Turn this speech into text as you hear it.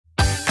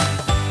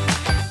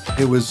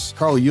It was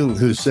Carl Jung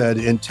who said,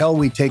 until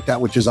we take that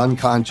which is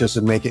unconscious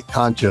and make it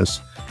conscious,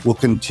 we'll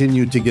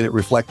continue to get it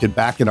reflected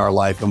back in our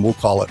life, and we'll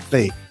call it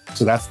fate.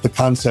 So that's the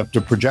concept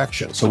of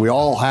projection. So we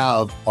all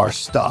have our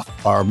stuff,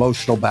 our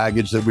emotional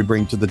baggage that we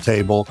bring to the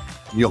table.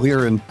 You'll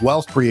hear in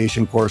wealth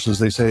creation courses,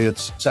 they say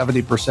it's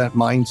 70%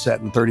 mindset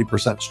and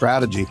 30%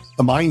 strategy.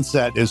 The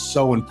mindset is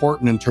so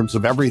important in terms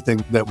of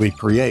everything that we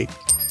create.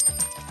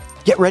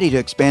 Get ready to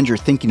expand your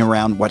thinking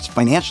around what's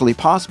financially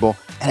possible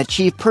and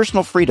achieve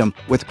personal freedom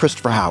with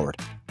Christopher Howard,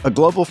 a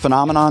global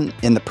phenomenon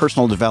in the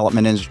personal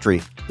development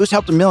industry who's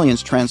helped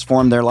millions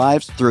transform their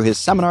lives through his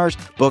seminars,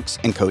 books,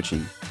 and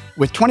coaching.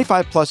 With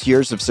 25 plus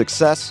years of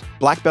success,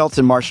 black belts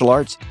in martial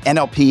arts,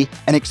 NLP,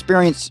 and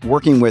experience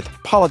working with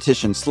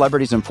politicians,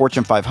 celebrities, and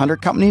Fortune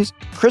 500 companies,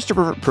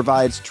 Christopher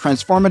provides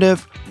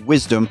transformative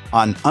wisdom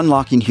on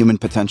unlocking human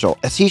potential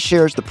as he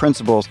shares the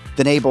principles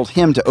that enabled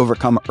him to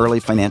overcome early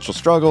financial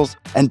struggles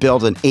and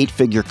build an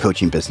 8-figure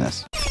coaching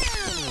business.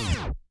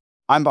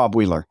 I'm Bob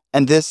Wheeler,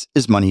 and this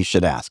is Money You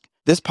Should Ask.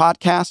 This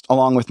podcast,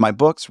 along with my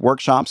books,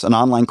 workshops, and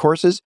online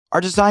courses,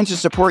 are designed to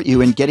support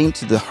you in getting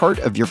to the heart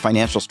of your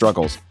financial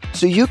struggles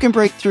so you can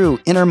break through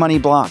inner money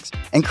blocks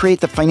and create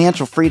the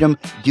financial freedom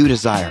you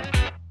desire.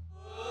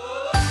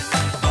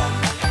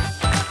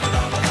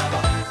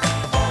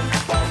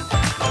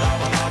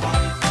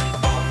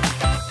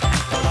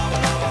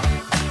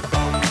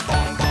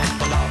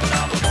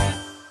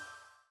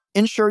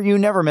 Ensure you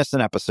never miss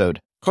an episode.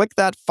 Click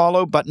that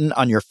follow button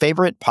on your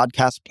favorite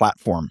podcast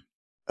platform.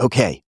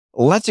 Okay,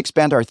 let's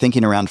expand our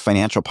thinking around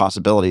financial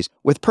possibilities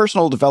with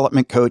personal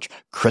development coach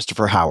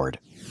Christopher Howard.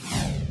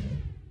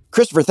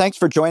 Christopher, thanks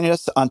for joining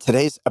us on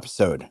today's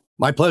episode.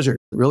 My pleasure.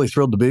 Really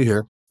thrilled to be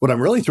here. What I'm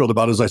really thrilled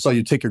about is I saw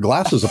you take your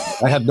glasses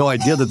off. I had no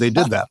idea that they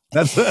did that.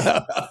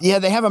 Yeah,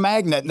 they have a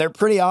magnet and they're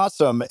pretty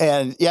awesome.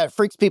 And yeah, it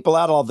freaks people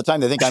out all the time.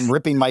 They think I'm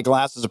ripping my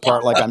glasses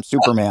apart like I'm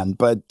Superman,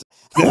 but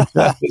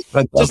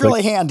just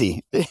really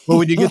handy. Well,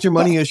 when you get your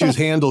money issues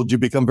handled, you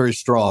become very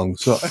strong.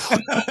 So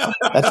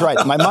that's right.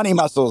 My money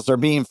muscles are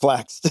being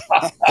flexed.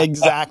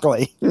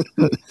 Exactly.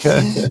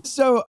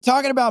 So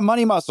talking about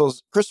money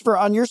muscles, Christopher,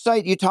 on your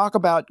site, you talk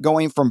about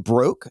going from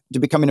broke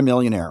to becoming a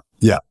millionaire.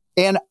 Yeah.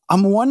 And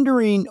I'm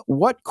wondering,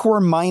 what core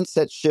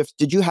mindset shifts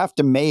did you have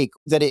to make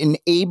that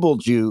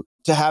enabled you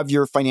to have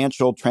your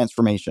financial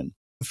transformation?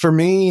 For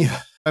me,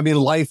 I mean,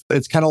 life,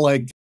 it's kind of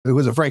like, it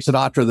was a Frank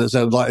Sinatra that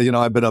said,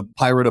 I've been a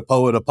pirate, a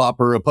poet, a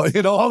pauper,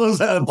 all those.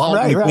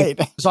 Right.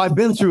 So I've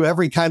been through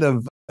every kind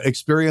of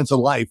experience of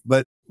life.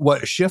 But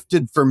what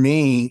shifted for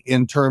me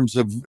in terms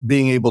of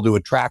being able to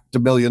attract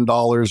 $1 million,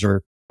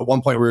 or at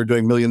one point we were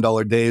doing $1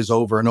 million days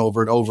over and over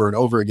and over and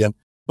over again.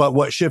 But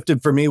what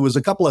shifted for me was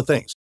a couple of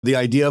things. The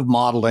idea of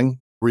modeling,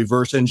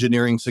 reverse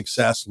engineering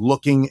success,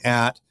 looking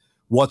at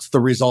what's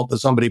the result that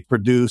somebody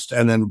produced,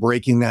 and then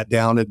breaking that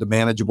down into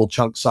manageable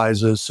chunk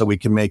sizes so we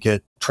can make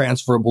it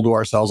transferable to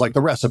ourselves, like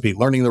the recipe,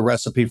 learning the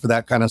recipe for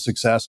that kind of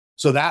success.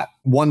 So that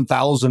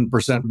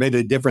 1000% made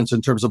a difference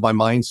in terms of my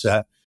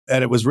mindset.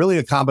 And it was really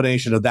a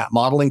combination of that,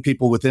 modeling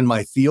people within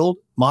my field,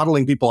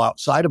 modeling people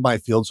outside of my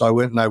field. So I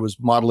went and I was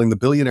modeling the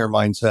billionaire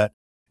mindset.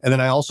 And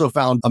then I also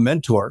found a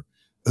mentor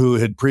who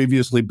had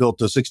previously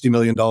built a $60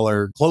 million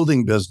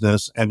clothing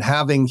business, and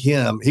having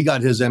him, he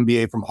got his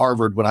MBA from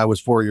Harvard when I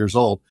was 4 years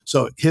old.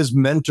 So his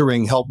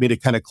mentoring helped me to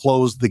kind of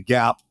close the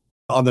gap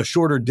on the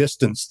shorter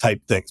distance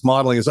type things.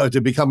 Modeling is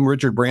to become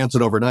Richard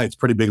Branson overnight. It's a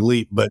pretty big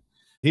leap, but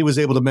he was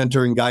able to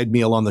mentor and guide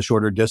me along the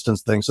shorter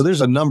distance thing. So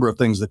there's a number of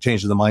things that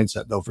changed the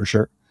mindset though, for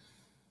sure.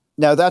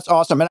 No, that's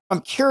awesome. And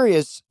I'm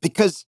curious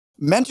because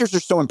mentors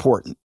are so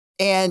important.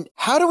 And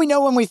how do we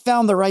know when we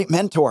found the right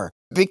mentor?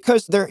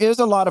 Because there is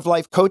a lot of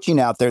life coaching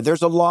out there.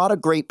 There's a lot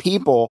of great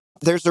people.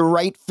 There's a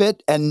right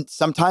fit and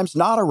sometimes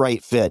not a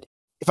right fit.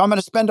 If I'm going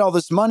to spend all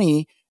this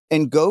money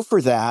and go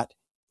for that,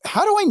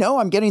 how do I know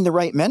I'm getting the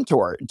right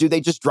mentor? Do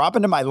they just drop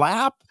into my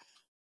lap?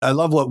 I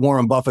love what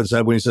Warren Buffett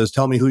said when he says,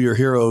 tell me who your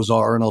heroes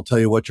are and I'll tell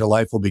you what your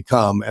life will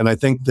become. And I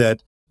think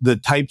that the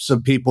types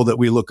of people that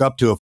we look up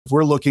to, if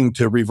we're looking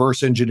to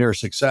reverse engineer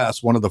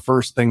success, one of the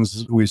first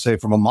things we say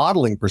from a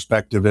modeling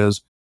perspective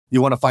is,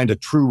 you want to find a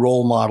true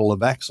role model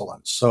of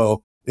excellence.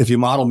 So if you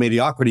model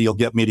mediocrity, you'll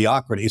get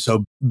mediocrity.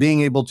 So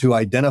being able to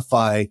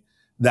identify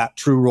that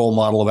true role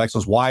model of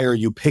excellence, why are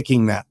you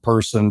picking that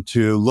person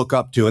to look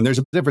up to? And there's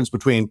a difference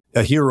between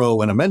a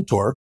hero and a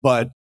mentor,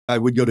 but I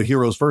would go to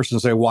heroes first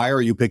and say, why are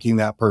you picking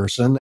that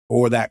person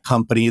or that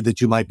company that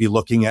you might be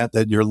looking at,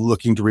 that you're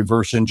looking to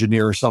reverse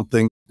engineer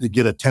something to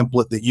get a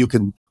template that you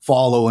can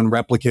follow and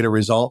replicate a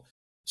result?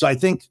 So I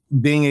think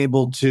being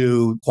able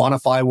to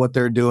quantify what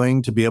they're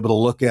doing, to be able to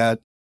look at,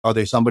 are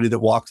they somebody that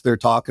walks their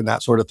talk and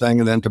that sort of thing?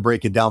 And then to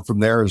break it down from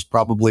there is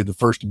probably the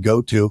first to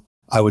go to,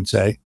 I would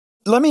say.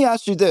 Let me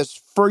ask you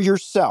this for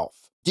yourself.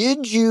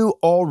 Did you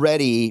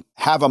already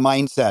have a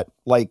mindset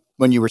like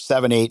when you were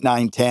 7, 8,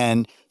 9,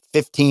 10,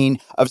 15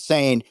 of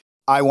saying,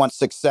 I want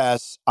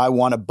success, I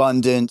want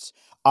abundance,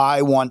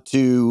 I want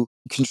to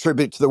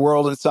contribute to the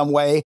world in some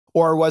way?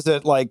 Or was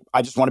it like,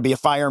 I just want to be a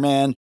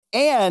fireman?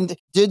 And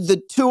did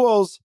the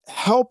tools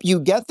help you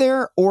get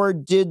there, or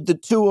did the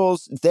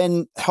tools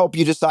then help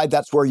you decide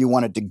that's where you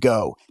wanted to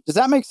go? Does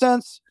that make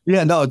sense?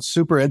 Yeah, no, it's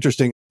super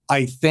interesting.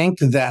 I think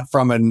that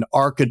from an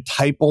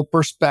archetypal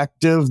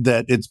perspective,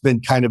 that it's been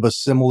kind of a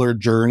similar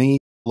journey.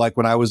 Like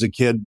when I was a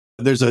kid,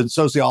 there's a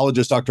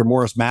sociologist, Dr.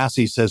 Morris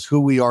Massey, says who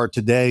we are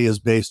today is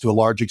based to a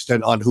large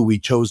extent on who we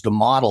chose to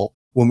model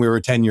when we were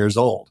 10 years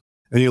old.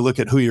 And you look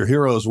at who your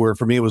heroes were.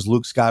 For me, it was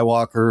Luke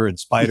Skywalker and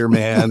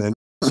Spider-Man. And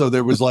so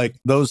there was like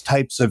those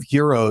types of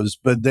heroes.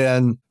 But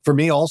then for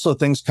me, also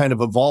things kind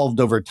of evolved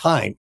over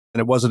time.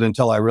 And it wasn't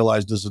until I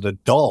realized as an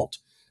adult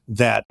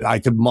that I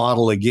could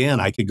model again.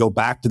 I could go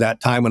back to that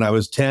time when I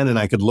was 10 and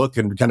I could look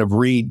and kind of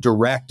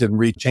redirect and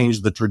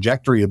rechange the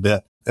trajectory a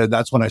bit. And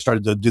that's when I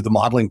started to do the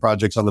modeling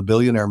projects on the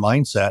billionaire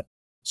mindset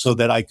so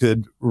that I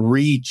could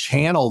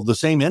rechannel the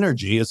same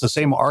energy. It's the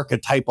same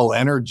archetypal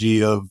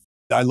energy of,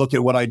 I look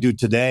at what I do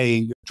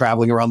today,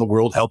 traveling around the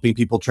world, helping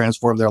people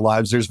transform their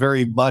lives. There's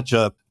very much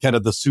a kind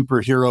of the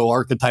superhero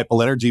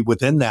archetypal energy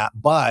within that.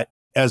 But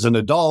as an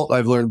adult,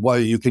 I've learned why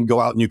you can go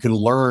out and you can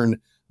learn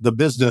the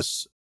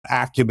business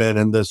acumen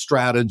and the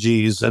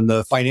strategies and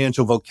the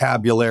financial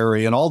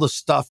vocabulary and all the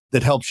stuff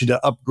that helps you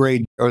to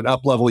upgrade or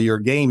up-level your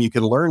game. You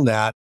can learn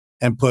that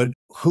and put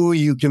who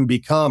you can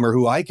become or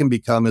who I can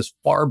become is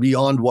far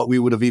beyond what we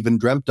would have even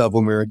dreamt of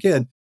when we were a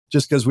kid,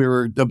 just because we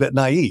were a bit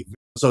naive.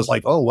 So it's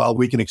like, oh, well,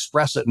 we can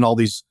express it in all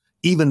these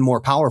even more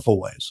powerful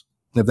ways,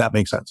 if that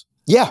makes sense.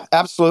 Yeah,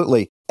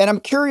 absolutely. And I'm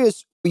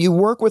curious, you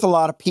work with a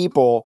lot of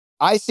people.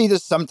 I see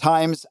this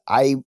sometimes.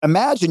 I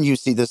imagine you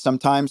see this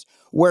sometimes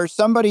where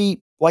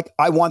somebody like,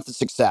 I want the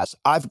success.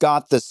 I've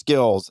got the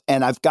skills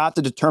and I've got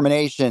the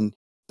determination,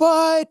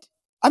 but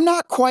I'm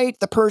not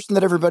quite the person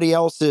that everybody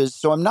else is.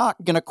 So I'm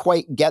not going to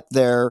quite get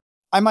there.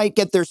 I might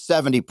get there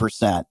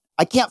 70%.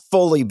 I can't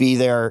fully be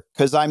there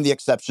because I'm the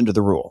exception to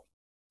the rule.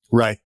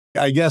 Right.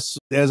 I guess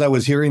as I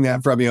was hearing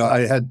that from you,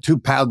 I had two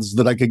paths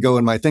that I could go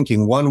in my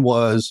thinking. One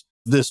was,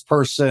 this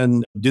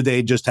person, do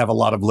they just have a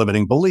lot of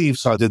limiting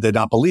beliefs? Or did they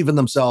not believe in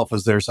themselves?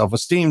 Is their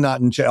self-esteem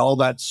not in check? All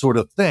that sort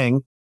of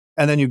thing.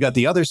 And then you've got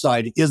the other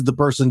side. Is the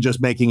person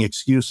just making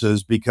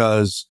excuses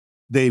because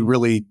they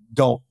really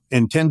don't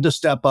intend to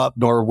step up,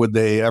 nor would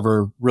they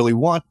ever really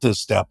want to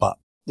step up?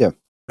 Yeah.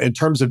 In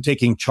terms of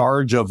taking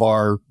charge of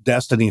our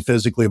destiny,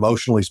 physically,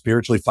 emotionally,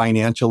 spiritually,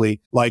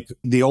 financially, like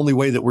the only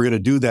way that we're going to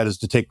do that is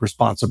to take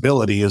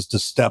responsibility, is to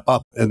step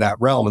up in that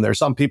realm. And there are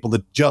some people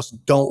that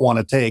just don't want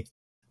to take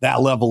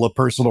that level of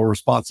personal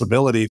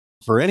responsibility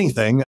for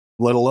anything,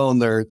 let alone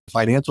their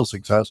financial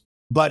success.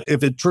 But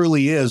if it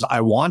truly is,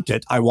 I want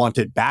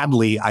it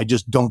badly. I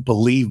just don't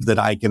believe that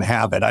I can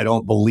have it. I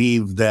don't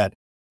believe that,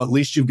 at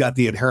least you've got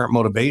the inherent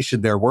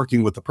motivation there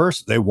working with the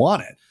person. They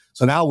want it.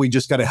 So now we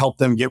just got to help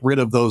them get rid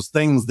of those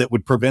things that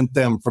would prevent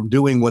them from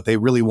doing what they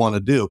really want to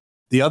do.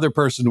 The other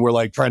person, we're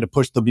like trying to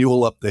push the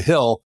mule up the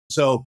hill.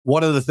 So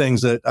one of the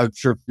things that I'm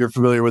sure you're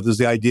familiar with is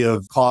the idea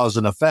of cause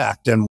and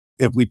effect. And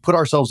if we put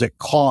ourselves at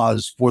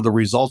cause for the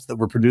results that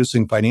we're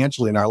producing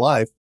financially in our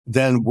life,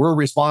 then we're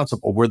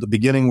responsible. We're the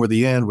beginning, we're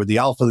the end, we're the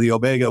alpha, the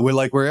omega.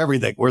 We're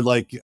everything. We're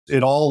like,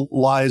 it all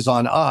lies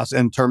on us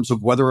in terms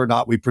of whether or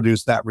not we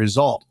produce that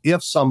result.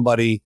 If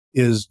somebody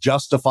is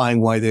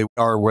justifying why they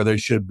are where they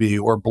should be,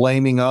 or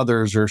blaming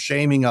others or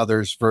shaming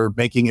others for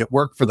making it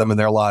work for them in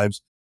their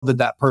lives,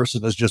 that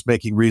person is just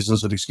making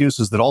reasons and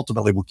excuses that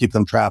ultimately will keep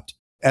them trapped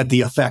at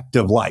the effect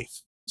of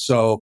life.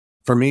 So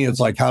for me, it's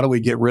like, how do we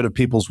get rid of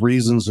people's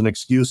reasons and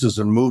excuses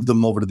and move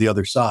them over to the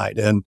other side?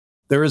 And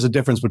there is a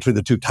difference between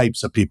the two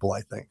types of people,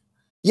 I think.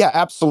 Yeah,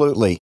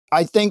 absolutely.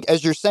 I think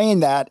as you're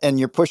saying that and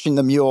you're pushing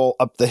the mule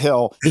up the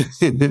hill,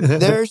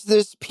 there's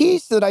this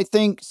piece that I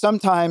think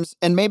sometimes,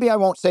 and maybe I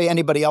won't say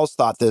anybody else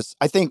thought this.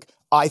 I think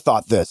I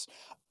thought this.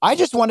 I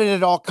just wanted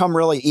it all come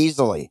really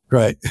easily.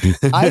 Right.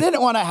 I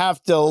didn't want to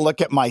have to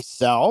look at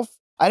myself.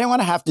 I didn't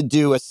want to have to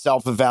do a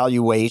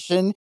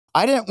self-evaluation.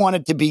 I didn't want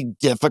it to be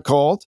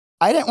difficult.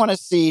 I didn't want to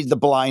see the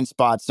blind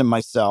spots in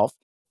myself.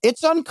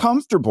 It's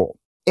uncomfortable.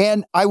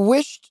 And I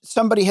wished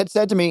somebody had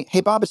said to me,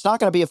 hey, Bob, it's not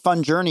going to be a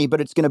fun journey, but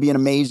it's going to be an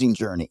amazing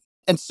journey.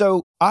 And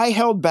so I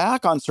held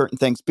back on certain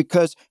things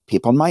because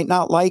people might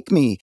not like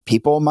me.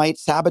 People might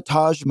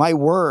sabotage my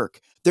work.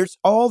 There's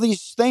all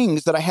these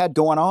things that I had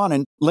going on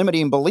and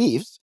limiting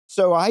beliefs.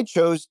 So I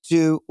chose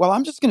to, well,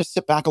 I'm just going to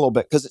sit back a little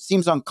bit because it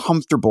seems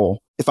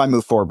uncomfortable if I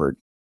move forward.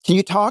 Can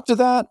you talk to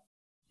that?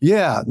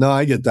 Yeah, no,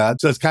 I get that.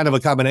 So it's kind of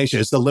a combination.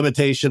 It's the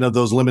limitation of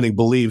those limiting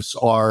beliefs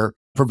are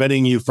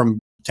preventing you from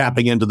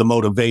tapping into the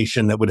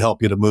motivation that would help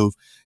you to move.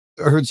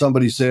 I heard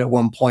somebody say at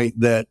one point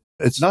that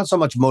it's not so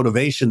much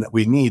motivation that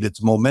we need,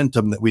 it's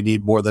momentum that we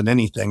need more than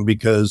anything.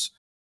 Because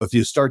if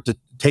you start to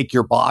take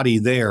your body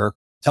there,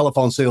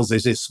 telephone sales, they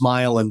say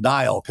smile and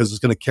dial because it's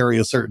going to carry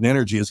a certain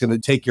energy. It's going to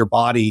take your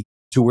body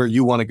to where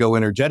you want to go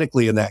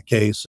energetically in that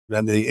case,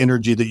 and the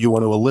energy that you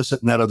want to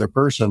elicit in that other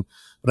person.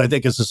 But I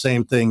think it's the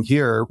same thing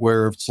here,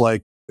 where it's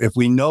like If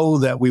we know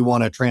that we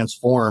want to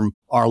transform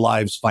our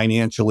lives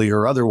financially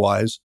or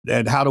otherwise,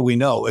 and how do we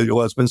know?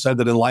 Well, it's been said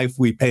that in life,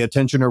 we pay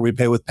attention or we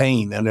pay with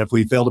pain. And if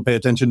we fail to pay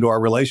attention to our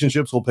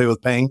relationships, we'll pay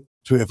with pain.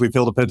 So if we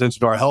fail to pay attention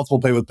to our health,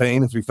 we'll pay with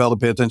pain. If we fail to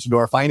pay attention to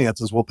our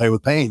finances, we'll pay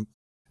with pain.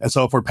 And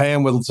so if we're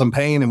paying with some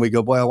pain and we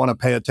go, boy, I want to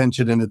pay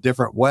attention in a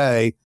different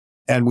way,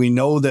 and we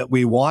know that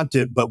we want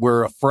it, but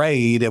we're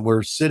afraid and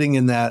we're sitting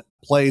in that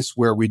place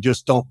where we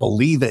just don't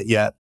believe it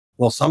yet.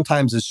 Well,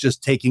 sometimes it's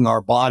just taking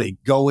our body,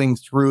 going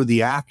through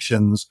the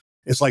actions.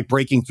 It's like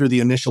breaking through the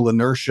initial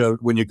inertia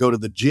when you go to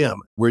the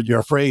gym, where you're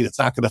afraid it's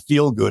not going to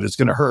feel good, it's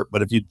going to hurt.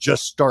 But if you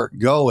just start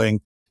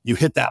going, you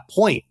hit that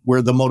point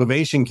where the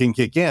motivation can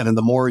kick in. And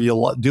the more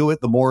you do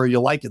it, the more you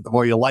like it. The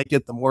more you like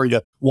it, the more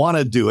you want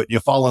to do it. You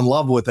fall in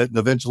love with it, and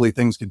eventually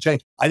things can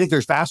change. I think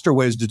there's faster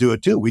ways to do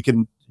it too. We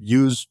can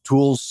use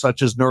tools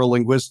such as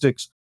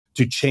neurolinguistics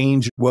to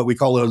change what we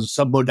call those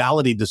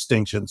submodality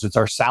distinctions. It's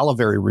our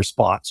salivary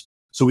response.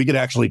 So we could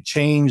actually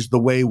change the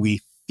way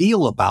we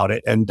feel about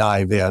it and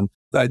dive in.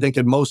 I think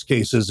in most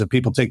cases, if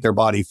people take their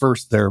body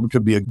first, there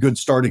could be a good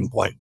starting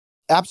point.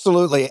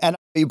 Absolutely. And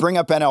you bring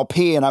up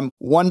NLP, and I'm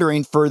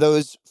wondering for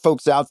those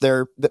folks out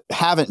there that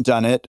haven't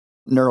done it,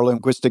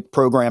 neuro-linguistic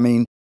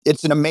programming,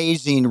 it's an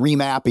amazing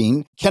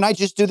remapping. Can I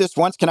just do this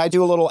once? Can I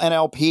do a little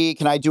NLP?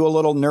 Can I do a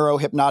little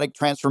neurohypnotic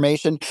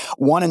transformation?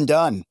 One and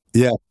done.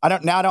 Yeah.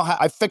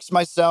 I fixed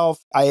myself.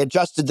 I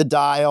adjusted the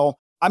dial.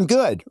 I'm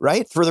good,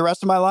 right? For the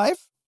rest of my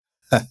life?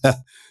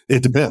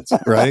 It depends,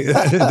 right?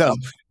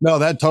 No,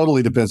 that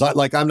totally depends.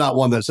 I'm not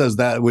one that says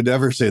that, would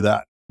ever say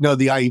that. No,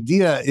 the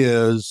idea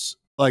is,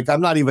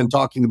 I'm not even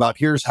talking about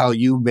here's how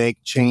you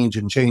make change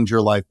and change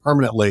your life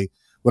permanently.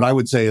 What I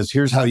would say is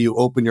here's how you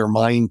open your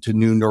mind to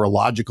new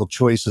neurological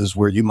choices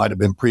where you might have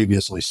been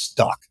previously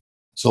stuck.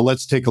 So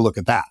let's take a look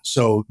at that.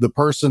 So the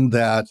person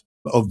that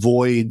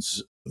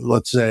avoids,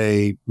 let's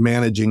say,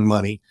 managing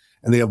money,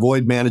 and they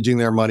avoid managing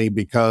their money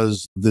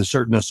because there's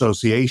certain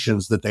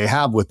associations that they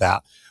have with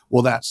that.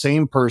 Well, that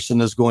same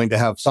person is going to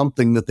have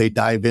something that they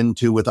dive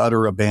into with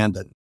utter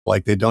abandon,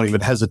 like they don't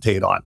even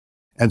hesitate on.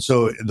 And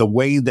so the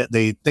way that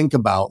they think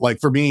about, like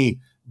for me,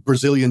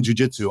 Brazilian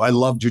jiu-jitsu, I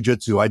love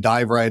jiu-jitsu. I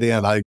dive right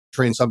in. I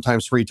train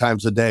sometimes 3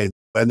 times a day.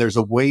 And there's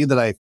a way that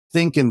I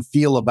think and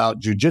feel about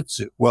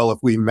jiu-jitsu. Well, if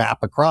we map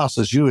across,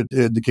 as you had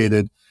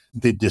indicated,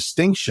 the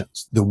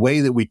distinctions, the way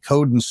that we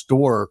code and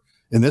store,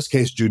 in this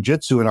case,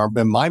 jiu-jitsu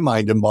in my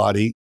mind and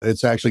body,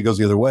 it actually goes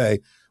the other way,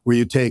 where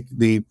you take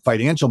the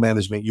financial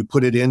management, you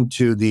put it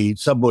into the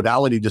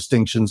submodality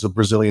distinctions of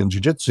Brazilian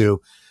jiu-jitsu,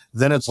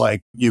 then it's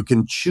like you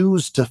can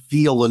choose to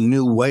feel a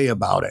new way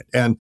about it.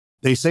 And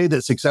they say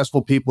that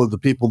successful people are the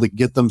people that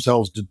get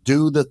themselves to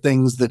do the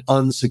things that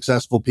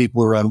unsuccessful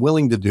people are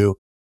unwilling to do.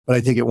 But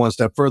I take it one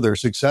step further.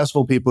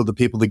 Successful people are the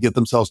people that get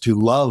themselves to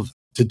love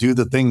to do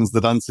the things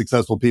that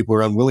unsuccessful people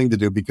are unwilling to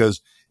do.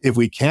 Because if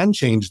we can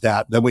change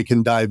that, then we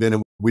can dive in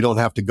and we don't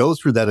have to go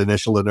through that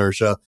initial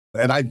inertia.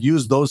 And I've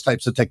used those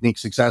types of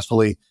techniques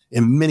successfully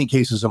in many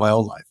cases in my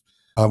own life.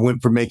 I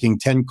went from making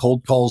 10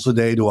 cold calls a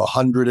day to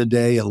 100 a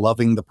day and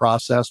loving the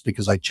process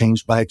because I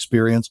changed my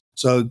experience.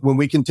 So when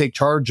we can take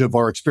charge of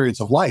our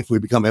experience of life, we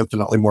become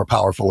infinitely more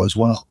powerful as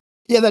well.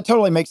 Yeah, that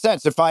totally makes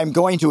sense. If I'm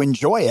going to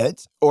enjoy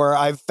it or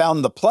I've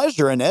found the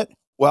pleasure in it,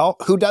 well,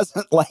 who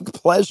doesn't like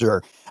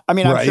pleasure? I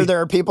mean, I'm sure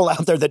there are people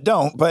out there that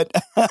don't, but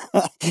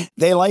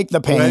they like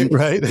the pain.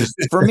 Right.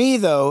 For me,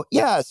 though,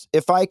 yes,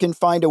 if I can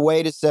find a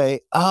way to say,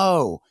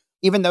 oh,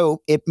 even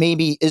though it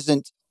maybe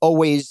isn't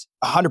always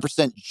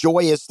 100%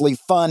 joyously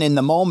fun in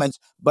the moments,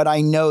 but I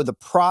know the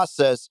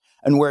process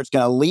and where it's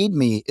going to lead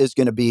me is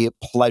going to be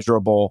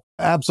pleasurable.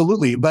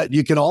 Absolutely. But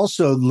you can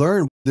also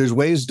learn, there's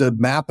ways to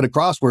map it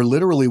across where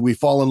literally we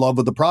fall in love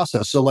with the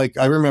process. So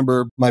I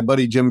remember my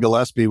buddy Jim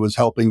Gillespie was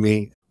helping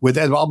me with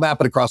that. I'll map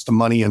it across to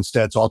money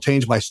instead. So I'll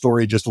change my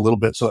story just a little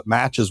bit so it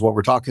matches what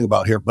we're talking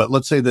about here. But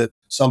let's say that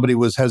somebody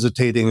was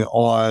hesitating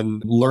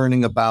on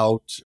learning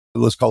about,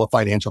 let's call it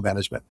financial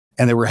management,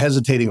 and they were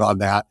hesitating on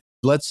that.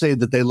 Let's say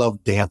that they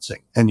love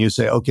dancing, and you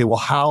say, okay, well,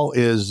 how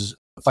is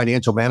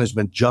financial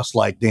management just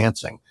like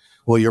dancing?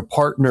 Well, your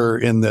partner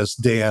in this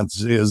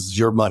dance is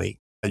your money.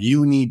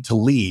 You need to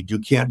lead. You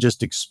can't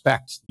just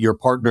expect your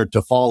partner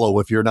to follow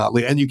if you're not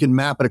leading. And you can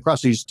map it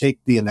across. So you just take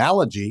the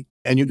analogy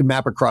and you can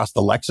map across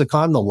the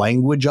lexicon, the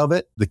language of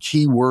it, the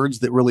key words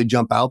that really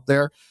jump out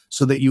there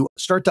so that you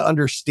start to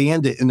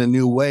understand it in a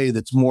new way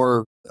that's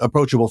more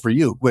approachable for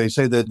you. They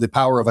say that the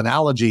power of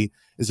analogy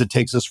is it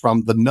takes us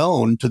from the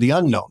known to the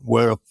unknown,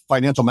 where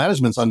financial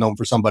management's unknown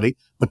for somebody,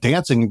 but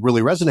dancing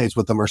really resonates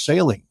with them, or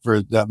sailing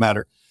for that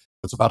matter.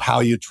 It's about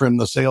how you trim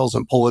the sails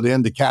and pull it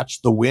in to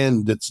catch the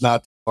wind. It's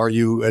not, are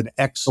you an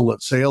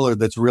excellent sailor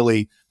that's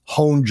really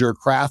honed your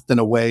craft in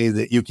a way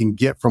that you can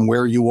get from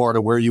where you are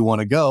to where you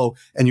want to go?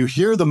 And you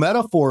hear the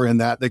metaphor in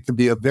that could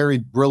be a very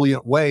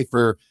brilliant way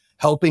for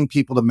helping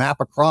people to map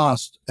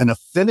across an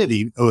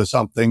affinity with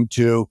something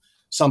to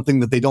something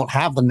that they don't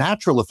have the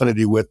natural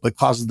affinity with, but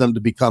causes them to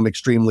become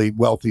extremely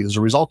wealthy as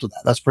a result of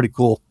that. That's pretty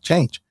cool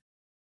change.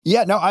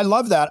 Yeah, no, I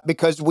love that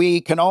because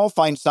we can all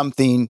find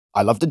something.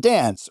 I love to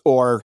dance,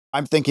 or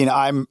I'm thinking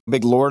I'm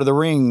big Lord of the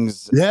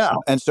Rings. Yeah.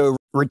 And so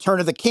Return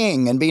of the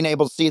King and being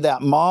able to see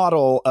that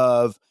model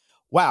of,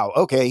 wow,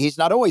 okay, he's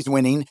not always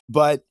winning,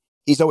 but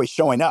he's always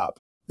showing up.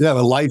 Yeah.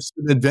 But life's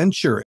an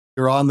adventure.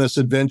 You're on this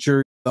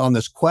adventure, on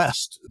this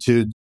quest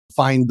to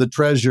find the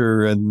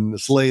treasure and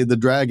slay the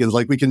dragons.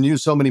 Like we can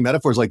use so many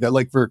metaphors like that.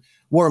 Like for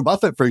Warren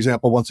Buffett, for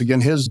example, once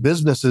again, his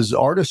business is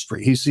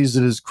artistry. He sees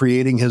it as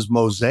creating his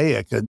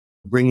mosaic and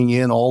bringing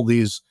in all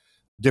these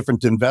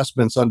different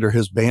investments under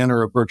his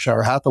banner of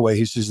Berkshire Hathaway.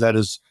 He sees that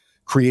as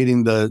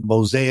creating the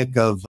mosaic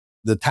of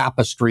the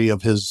tapestry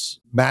of his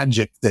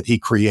magic that he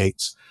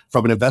creates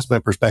from an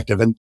investment perspective.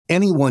 And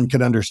anyone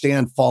can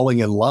understand falling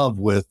in love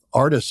with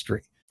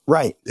artistry.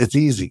 Right. It's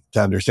easy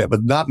to understand,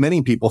 but not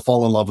many people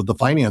fall in love with the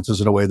finances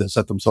in a way that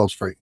set themselves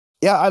free.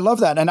 Yeah, I love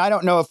that. And I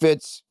don't know if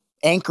it's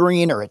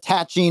anchoring or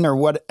attaching or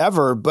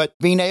whatever, but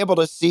being able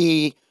to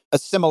see a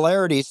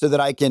similarity so that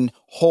I can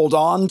hold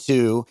on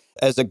to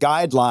as a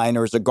guideline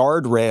or as a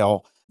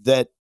guardrail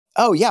that,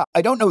 oh yeah,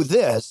 I don't know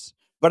this,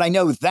 but I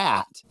know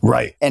that.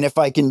 Right. And if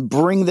I can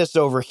bring this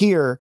over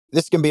here,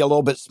 this can be a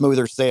little bit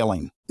smoother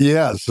sailing.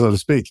 Yeah, so to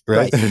speak.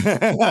 Right.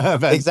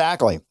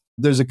 Exactly.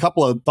 There's a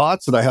couple of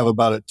thoughts that I have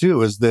about it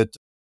too, is that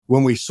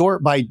when we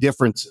sort by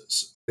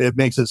differences, it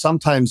makes it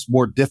sometimes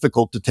more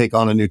difficult to take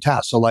on a new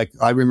task. So like,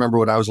 I remember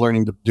when I was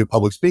learning to do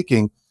public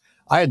speaking,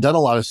 I had done a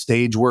lot of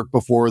stage work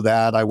before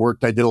that. I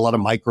did a lot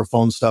of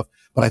microphone stuff,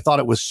 but I thought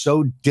it was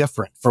so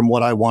different from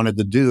what I wanted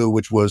to do,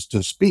 which was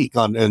to speak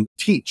on and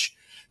teach.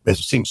 It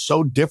seemed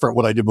so different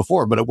what I did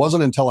before, but it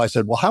wasn't until I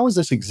said, well, how is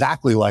this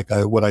exactly like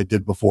what I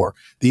did before?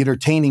 The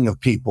entertaining of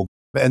people.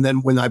 And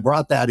then when I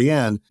brought that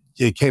in,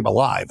 it came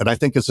alive. And I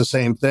think it's the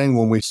same thing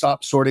when we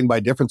stop sorting by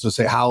difference and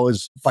say, how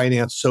is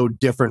finance so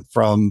different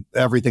from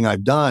everything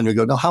I've done? We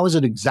go, no, how is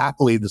it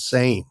exactly the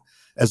same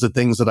as the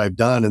things that I've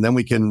done? And then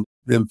we can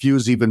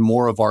infuse even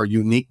more of our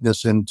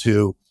uniqueness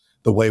into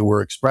the way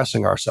we're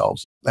expressing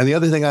ourselves. And the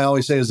other thing I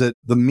always say is that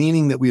the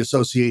meaning that we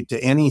associate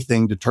to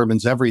anything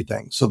determines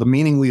everything. So the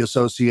meaning we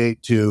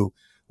associate to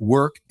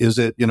work, is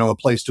it, a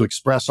place to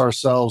express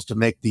ourselves, to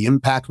make the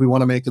impact we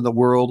want to make in the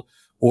world?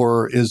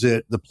 Or is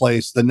it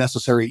the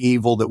necessary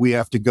evil that we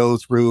have to go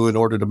through in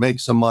order to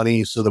make some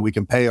money so that we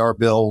can pay our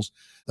bills?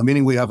 The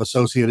meaning we have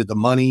associated to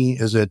money,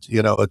 is it,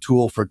 a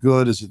tool for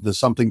good? Is it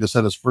something to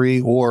set us free?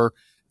 Or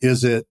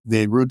is it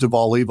the root of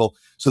all evil?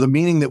 So the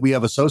meaning that we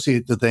have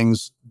associated to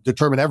things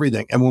determine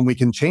everything. And when we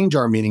can change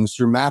our meanings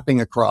through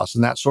mapping across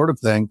and that sort of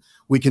thing,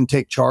 we can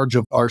take charge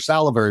of our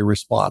salivary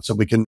response and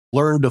we can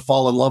learn to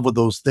fall in love with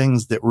those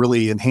things that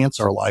really enhance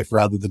our life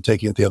rather than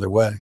taking it the other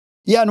way.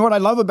 Yeah. And what I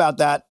love about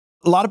that,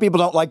 a lot of people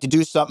don't like to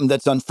do something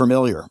that's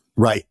unfamiliar.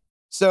 Right.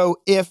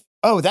 So if,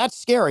 that's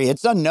scary,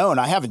 it's unknown,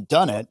 I haven't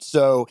done it,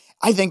 so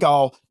I think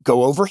I'll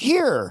go over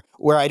here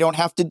where I don't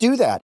have to do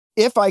that.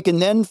 If I can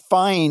then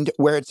find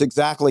where it's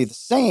exactly the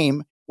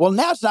same, well,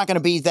 now it's not going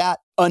to be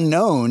that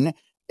unknown.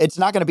 It's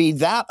not going to be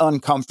that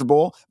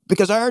uncomfortable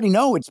because I already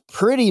know it's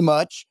pretty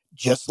much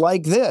just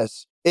like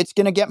this. It's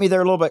going to get me there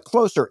a little bit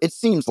closer, it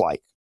seems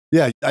like.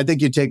 Yeah, I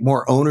think you take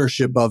more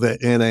ownership of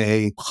it in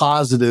a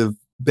positive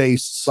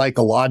based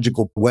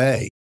psychological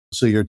way.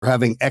 So you're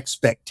having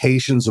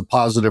expectations of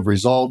positive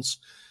results.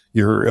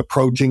 You're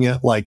approaching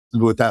it like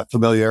with that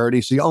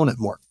familiarity. So you own it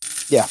more.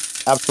 Yeah,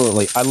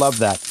 absolutely. I love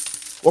that.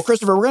 Well,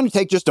 Christopher, we're going to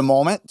take just a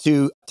moment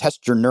to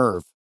test your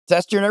nerve.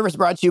 Test Your Nerve is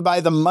brought to you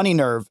by the Money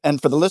Nerve.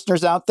 And for the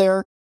listeners out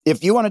there,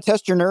 if you want to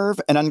test your nerve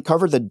and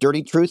uncover the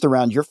dirty truth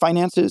around your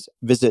finances,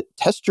 visit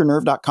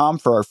testyournerve.com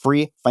for our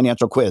free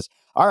financial quiz.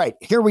 All right,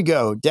 here we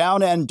go.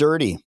 Down and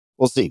dirty.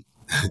 We'll see.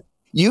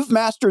 You've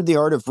mastered the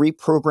art of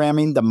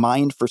reprogramming the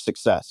mind for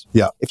success.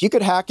 Yeah. If you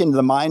could hack into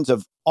the minds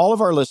of all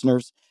of our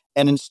listeners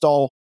and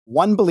install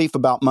one belief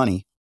about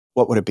money,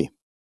 what would it be?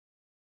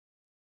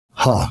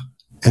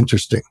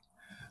 Interesting.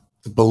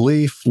 The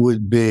belief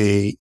would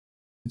be,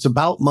 it's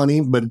about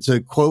money, but it's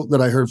a quote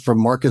that I heard from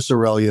Marcus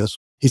Aurelius.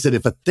 He said,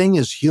 if a thing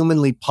is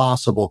humanly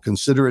possible,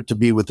 consider it to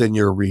be within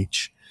your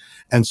reach.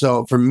 And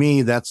so for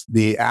me, that's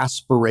the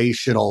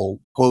aspirational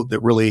quote that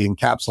really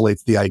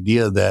encapsulates the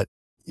idea that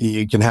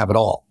you can have it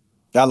all.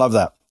 I love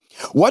that.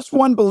 What's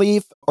one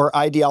belief or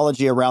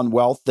ideology around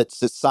wealth that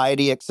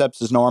society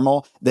accepts as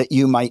normal that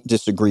you might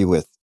disagree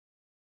with?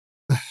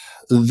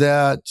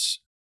 That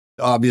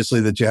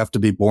obviously that you have to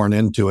be born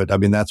into it. I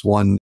mean, that's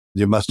one,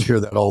 you must hear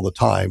that all the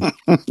time.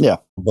 Yeah.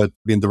 But I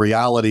mean, the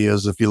reality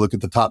is if you look at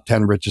the top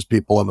 10 richest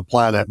people on the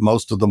planet,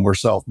 most of them were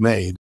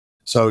self-made.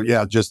 So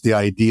yeah, just the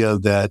idea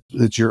that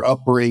it's your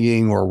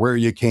upbringing or where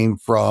you came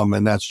from,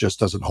 and that just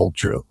doesn't hold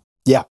true.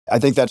 Yeah, I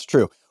think that's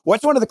true.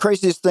 What's one of the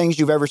craziest things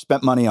you've ever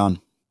spent money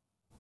on?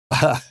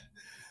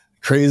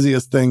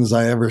 Craziest things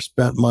I ever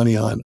spent money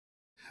on.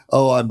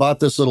 Oh, I bought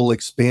this little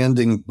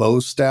expanding bow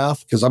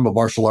staff because I'm a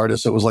martial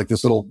artist. It was like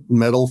this little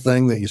metal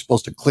thing that you're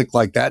supposed to click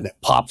like that and it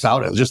pops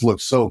out. It just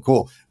looks so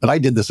cool. But I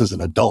did this as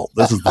an adult.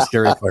 This is the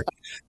scary part.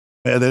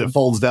 And then it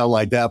folds down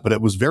like that, but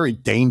it was very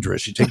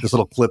dangerous. You take this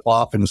little clip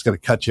off and it's going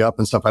to cut you up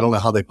and stuff. I don't know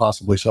how they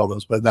possibly sell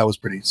those, but that was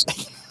pretty.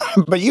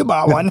 But you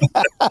bought one.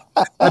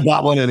 I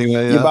bought one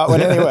anyway. You bought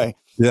one anyway.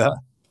 Yeah.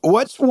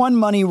 What's one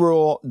money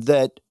rule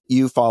that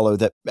you follow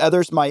that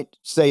others might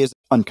say is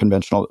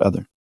unconventional to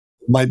others?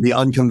 Might be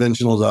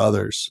unconventional to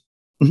others.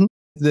 Mhm.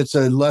 It's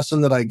a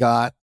lesson that I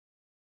got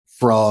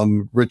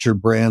from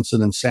Richard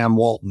Branson and Sam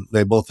Walton.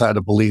 They both had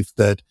a belief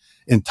that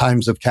in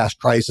times of cash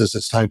crisis,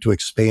 it's time to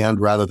expand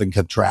rather than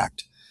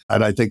contract.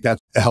 And I think that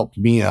helped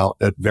me out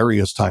at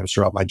various times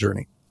throughout my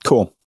journey.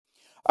 Cool.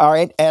 All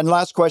right. And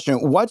last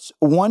question. What's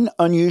one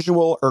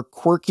unusual or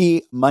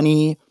quirky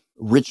money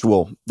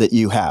ritual that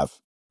you have?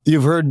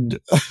 You've heard,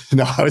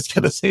 no, I was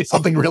going to say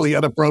something really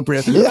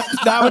inappropriate. Yeah,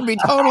 that would be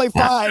totally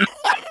fine.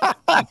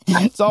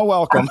 It's all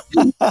welcome.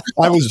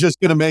 I was just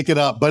going to make it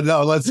up, but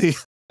no, let's see.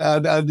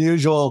 An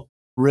unusual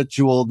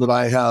ritual that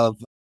I have.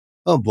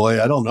 Oh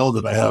boy, I don't know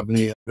that I have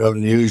any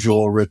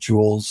unusual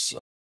rituals.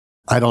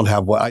 I don't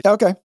have one.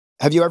 Okay.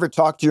 Have you ever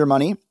talked to your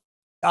money?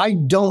 I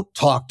don't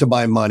talk to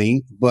my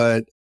money,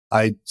 but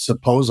I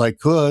suppose I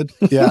could.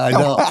 Yeah, I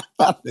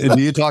know. Do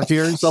you talk to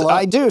yours a lot?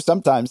 I do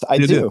sometimes. I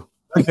You do.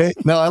 Okay.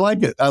 No, I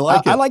like it. I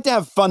like it. I like to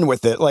have fun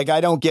with it. Like I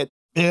don't get.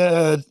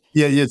 Yeah,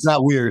 it's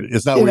not weird.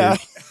 It's not weird.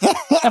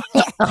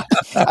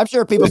 I'm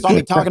sure if people saw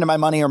me talking to my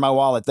money or my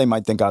wallet, they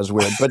might think I was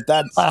weird, but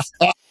that's,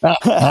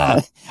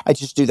 I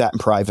just do that in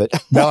private.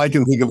 Now I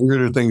can think of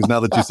weirder things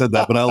now that you said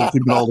that, but I'll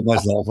keep it all to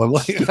myself. I'm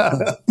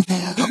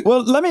like,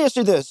 well, let me ask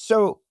you this.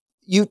 So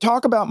you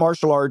talk about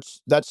martial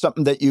arts. That's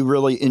something that you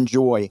really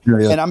enjoy.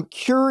 Yeah. And I'm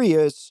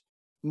curious,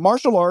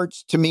 martial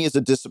arts to me is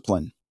a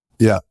discipline.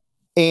 Yeah.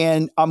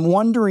 And I'm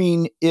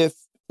wondering if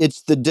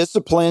it's the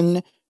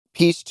discipline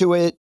piece to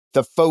it,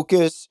 the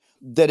focus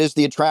that is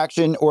the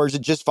attraction, or is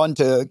it just fun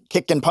to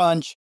kick and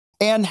punch?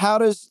 And how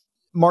does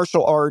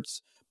martial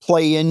arts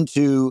play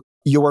into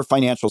your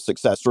financial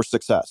success or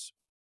success?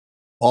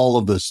 All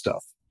of this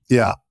stuff.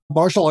 Yeah.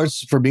 Martial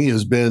arts for me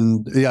has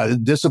been,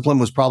 discipline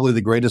was probably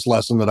the greatest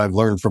lesson that I've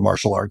learned from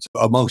martial arts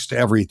amongst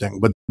everything.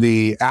 But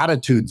the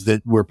attitudes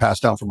that were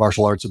passed down from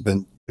martial arts have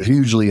been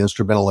hugely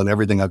instrumental in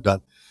everything I've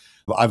done.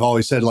 I've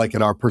always said, like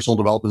in our personal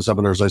development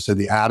seminars, I said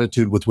the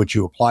attitude with which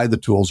you apply the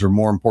tools are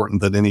more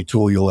important than any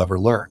tool you'll ever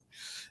learn.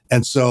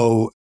 And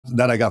so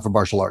that I got from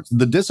martial arts.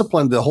 The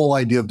discipline, the whole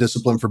idea of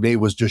discipline for me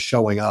was just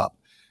showing up.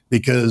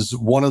 Because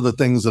one of the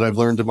things that I've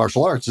learned in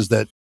martial arts is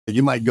that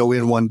you might go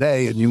in one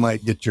day and you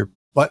might get your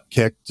butt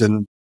kicked,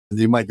 and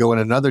you might go in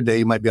another day,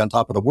 you might be on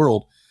top of the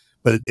world.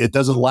 But it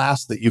doesn't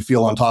last that you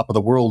feel on top of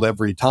the world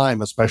every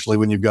time, especially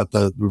when you've got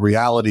the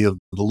reality of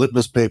the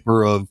litmus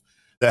paper of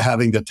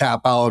having to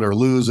tap out or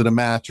lose in a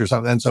match or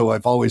something. And so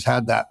I've always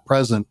had that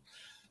present.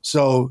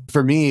 So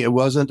for me, it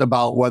wasn't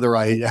about whether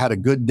I had a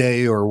good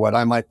day or what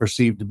I might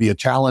perceive to be a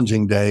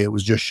challenging day. It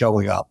was just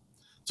showing up.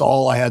 So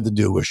all I had to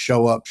do was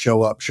show up,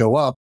 show up, show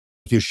up.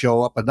 If you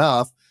show up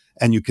enough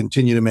and you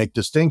continue to make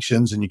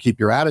distinctions and you keep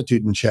your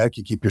attitude in check,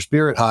 you keep your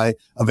spirit high,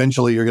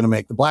 eventually you're going to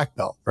make the black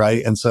belt,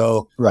 right? And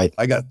so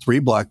I got 3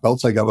 black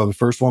belts. I got my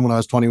first one when I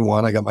was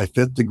 21. I got my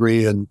 5th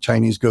degree in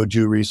Chinese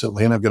Goju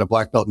recently, and I've got a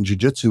black belt in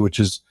jiu-jitsu, which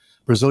is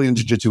Brazilian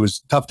jiu-jitsu is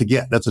tough to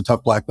get. That's a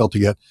tough black belt to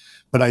get,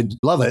 but I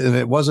love it. And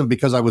it wasn't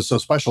because I was so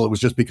special. It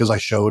was just because I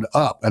showed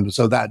up. And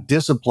so that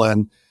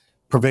discipline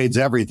pervades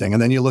everything.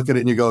 And then you look at it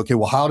and you go, okay,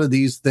 well, how do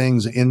these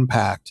things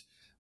impact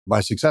my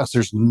success?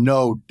 There's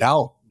no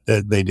doubt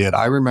that they did.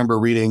 I remember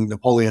reading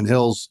Napoleon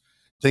Hill's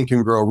Think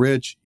and Grow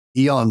Rich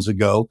eons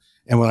ago.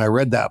 And when I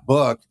read that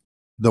book,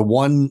 the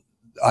one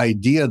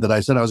idea that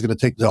I said I was going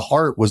to take to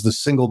heart was the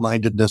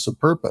single-mindedness of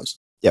purpose.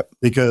 Yep.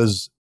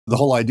 Because the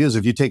whole idea is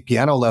if you take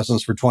piano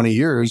lessons for 20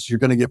 years, you're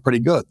going to get pretty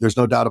good. There's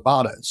no doubt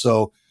about it.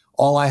 So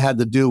all I had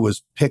to do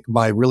was pick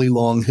my really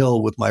long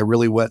hill with my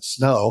really wet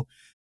snow,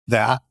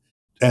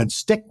 and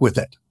stick with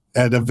it.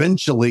 And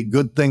eventually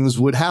good things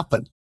would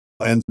happen.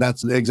 And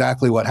that's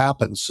exactly what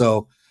happened.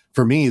 So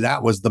for me,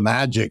 that was the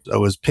magic. I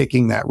was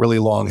picking that really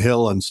long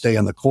hill and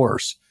staying the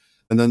course.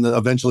 And then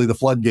eventually the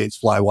floodgates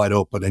fly wide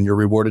open and you're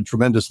rewarded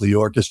tremendously. You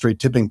orchestrate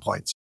tipping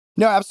points.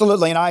 No,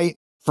 absolutely. And I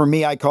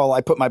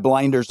put my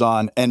blinders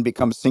on and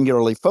become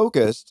singularly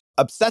focused,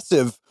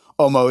 obsessive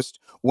almost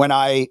when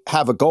I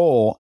have a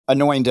goal,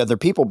 annoying to other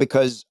people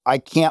because I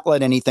can't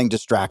let anything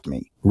distract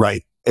me.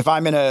 Right. If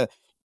I'm going to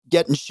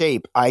get in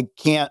shape, I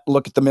can't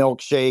look at the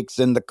milkshakes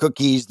and the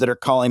cookies that are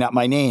calling out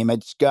my name.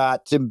 It's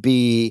got to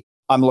be,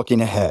 I'm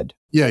looking ahead.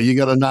 Yeah, you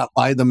got to not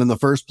buy them in the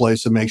first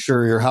place and make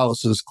sure your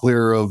house is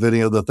clear of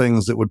any of the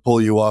things that would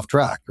pull you off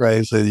track,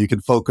 right? So you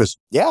can focus.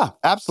 Yeah,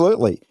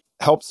 absolutely.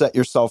 Help set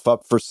yourself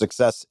up for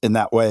success in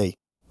that way.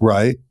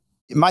 Right.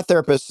 My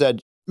therapist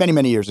said many,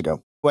 many years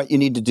ago, what you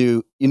need to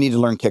do, you need to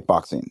learn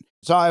kickboxing.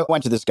 So I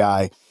went to this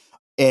guy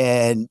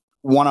and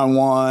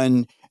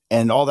one-on-one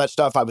and all that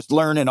stuff. I was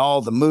learning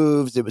all the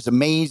moves. It was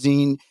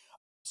amazing,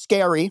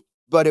 scary,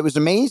 but it was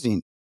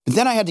amazing. But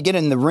then I had to get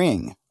in the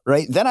ring,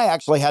 right? Then I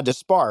actually had to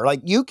spar.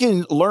 Like you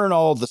can learn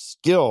all the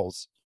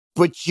skills,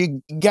 but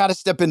you got to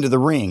step into the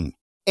ring.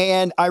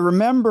 And I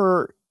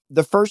remember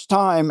the first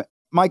time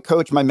my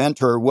coach, my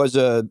mentor, was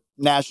a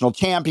national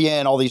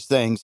champion, all these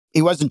things.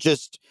 He wasn't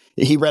just,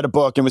 he read a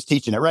book and was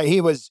teaching it, right?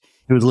 He was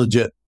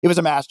legit. He was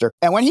a master.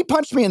 And when he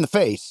punched me in the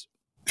face,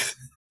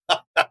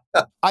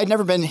 I'd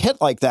never been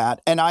hit like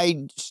that. And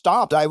I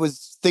stopped. I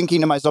was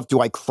thinking to myself, do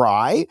I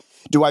cry?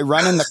 Do I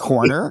run in the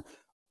corner?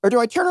 Or do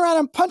I turn around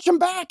and punch him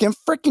back and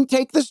freaking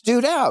take this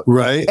dude out?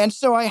 Right. And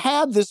so I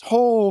had this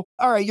whole,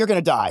 all right, you're going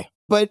to die.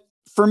 But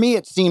for me,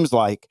 it seems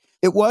like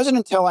it wasn't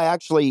until I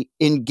actually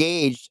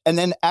engaged and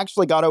then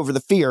actually got over the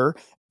fear,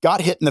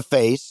 got hit in the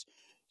face,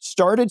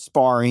 started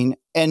sparring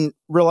and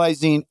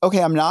realizing,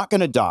 okay, I'm not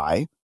going to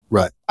die.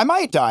 Right. I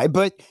might die,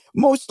 but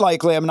most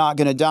likely I'm not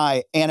going to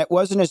die. And it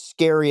wasn't as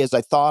scary as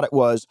I thought it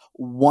was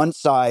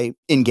once I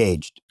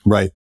engaged.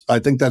 Right. I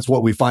think that's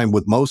what we find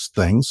with most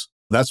things.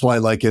 That's why,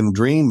 like in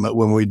dream,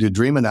 when we do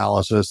dream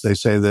analysis, they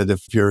say that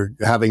if you're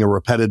having a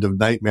repetitive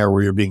nightmare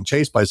where you're being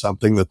chased by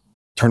something, that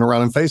turn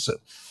around and face it.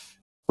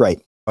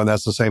 Right. And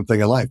that's the same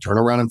thing in life. Turn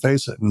around and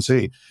face it and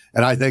see.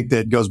 And I think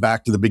that goes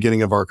back to the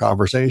beginning of our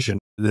conversation.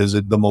 Is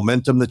it the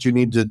momentum that you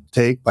need to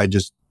take by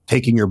just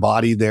taking your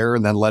body there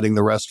and then letting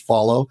the rest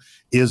follow?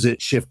 Is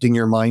it shifting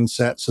your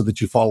mindset so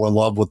that you fall in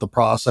love with the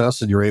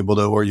process and you're able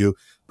to, or you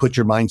put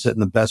your mindset in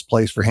the best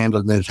place for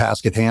handling the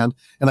task at hand?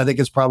 And I think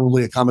it's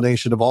probably a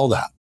combination of all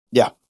that.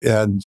 Yeah.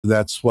 And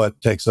that's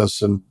what takes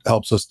us and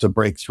helps us to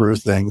break through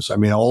things. I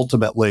mean,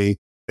 ultimately,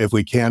 if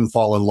we can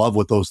fall in love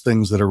with those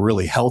things that are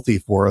really healthy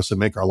for us and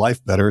make our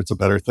life better, it's a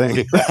better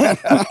thing. Right.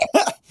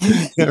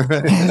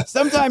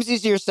 Sometimes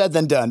easier said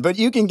than done, but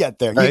you can get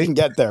there. Right? You can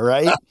get there,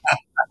 right?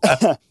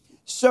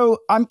 So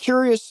I'm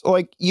curious,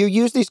 like you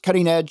use these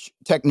cutting edge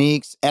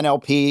techniques,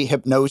 NLP,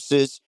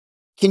 hypnosis.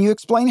 Can you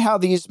explain how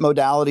these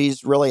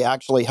modalities really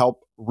actually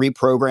help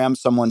reprogram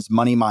someone's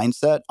money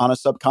mindset on a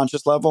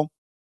subconscious level?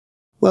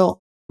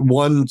 Well,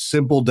 one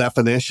simple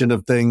definition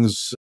of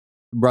things,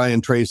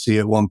 Brian Tracy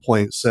at one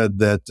point said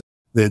that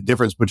the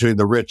difference between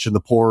the rich and the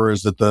poor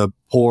is that the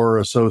poor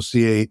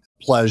associate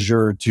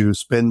pleasure to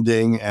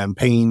spending and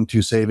pain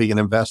to saving and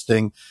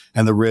investing,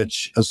 and the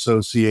rich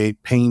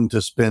associate pain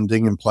to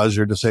spending and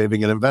pleasure to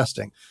saving and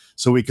investing.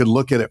 So we could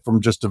look at it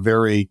from just a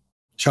very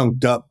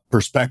chunked up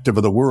perspective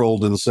of the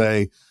world and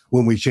say,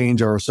 when we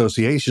change our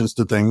associations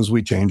to things,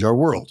 we change our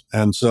world.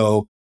 And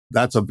so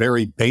that's a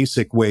very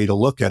basic way to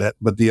look at it.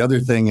 But the other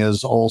thing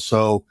is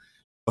also,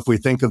 if we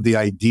think of the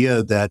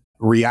idea that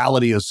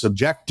reality is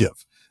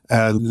subjective,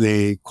 and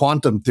the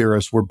quantum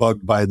theorists were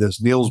bugged by this.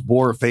 Niels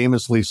Bohr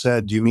famously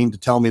said, do you mean to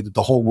tell me that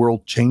the whole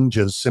world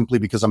changes simply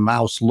because a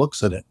mouse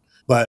looks at it?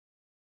 But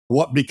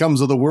what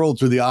becomes of the world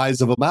through the eyes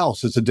of a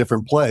mouse? It's a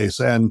different place.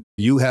 And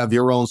you have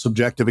your own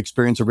subjective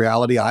experience of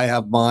reality. I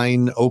have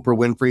mine. Oprah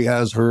Winfrey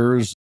has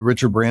hers.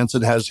 Richard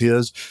Branson has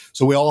his.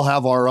 So we all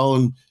have our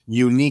own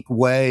unique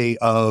way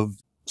of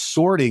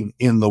sorting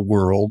in the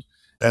world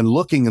and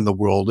looking in the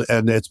world.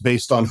 And it's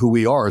based on who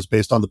we are. It's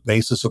based on the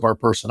basis of our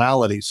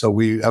personality. So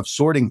we have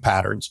sorting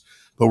patterns,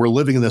 but we're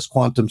living in this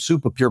quantum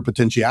soup of pure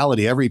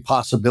potentiality. Every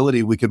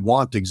possibility we could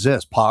want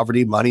exists.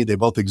 Poverty, money, they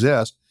both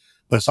exist.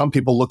 But some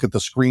people look at the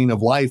screen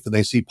of life and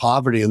they see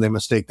poverty and they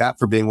mistake that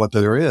for being what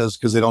there is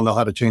because they don't know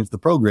how to change the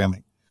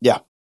programming. Yeah.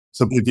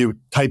 So if you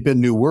type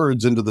in new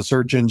words into the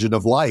search engine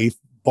of life,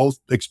 both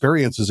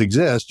experiences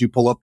exist. You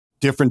pull up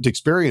different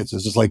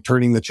experiences. It's like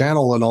turning the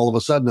channel and all of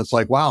a sudden it's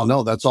like, wow,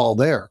 no, that's all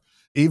there.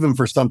 Even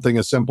for something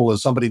as simple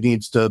as somebody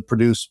needs to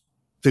produce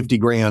 50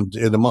 grand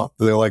in a month.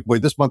 They're like,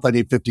 wait, this month I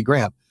need 50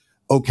 grand.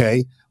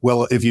 Okay.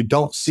 Well, if you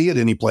don't see it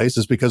anyplace,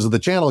 it's because of the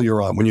channel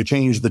you're on. When you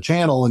change the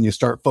channel and you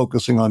start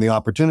focusing on the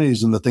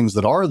opportunities and the things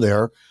that are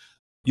there,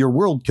 your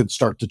world could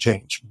start to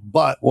change.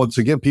 But once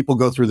again, people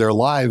go through their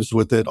lives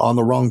with it on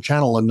the wrong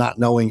channel and not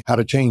knowing how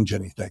to change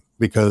anything.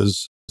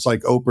 Because it's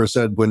like Oprah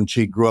said when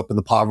she grew up in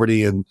the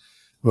poverty in,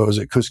 what was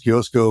it,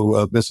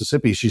 Kosciuszko,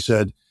 Mississippi, she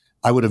said,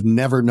 I would have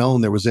never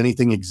known there was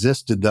anything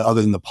existed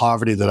other than the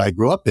poverty that I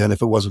grew up in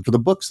if it wasn't for the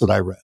books that I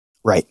read.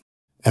 Right.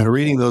 And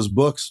reading those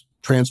books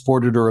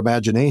transported her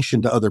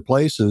imagination to other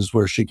places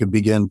where she could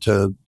begin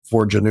to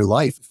forge a new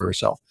life for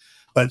herself.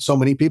 But so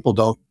many people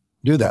don't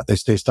do that. They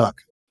stay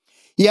stuck.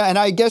 Yeah. And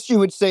I guess you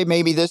would say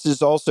maybe this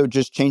is also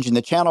just changing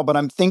the channel, but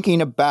I'm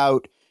thinking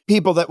about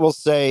people that will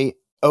say,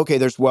 okay,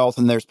 there's wealth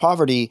and there's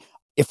poverty.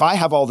 If I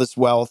have all this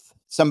wealth,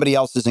 somebody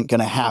else isn't going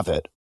to have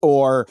it.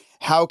 Or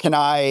how can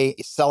I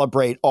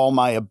celebrate all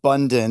my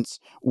abundance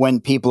when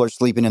people are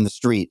sleeping in the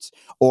streets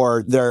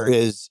or there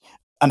is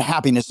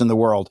unhappiness in the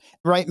world,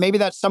 right? Maybe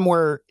that's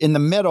somewhere in the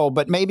middle,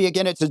 but maybe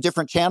again, it's a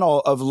different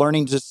channel of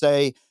learning to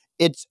say,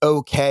 it's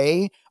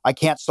okay. I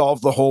can't solve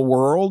the whole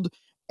world.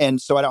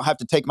 And so I don't have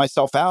to take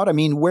myself out. I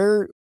mean,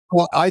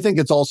 Well, I think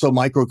it's also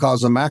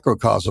microcosm,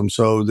 macrocosm.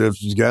 So if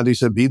Gandhi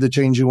said, be the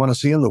change you want to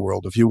see in the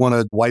world. If you want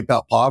to wipe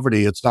out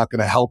poverty, it's not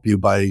going to help you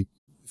by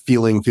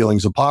feeling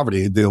feelings of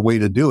poverty. The way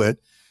to do it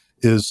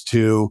is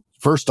to,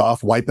 first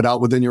off, wipe it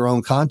out within your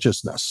own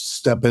consciousness,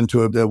 step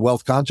into a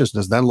wealth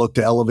consciousness, then look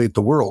to elevate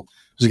the world.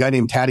 There's a guy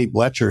named Taddy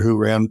Bletcher who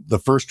ran the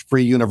first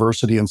free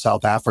university in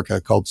South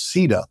Africa called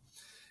SEDA.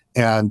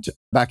 And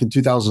back in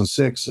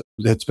 2006,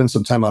 it's been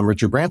some time on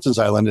Richard Branson's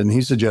island, and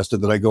he suggested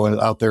that I go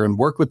out there and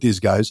work with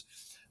these guys.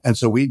 And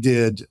so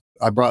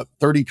I brought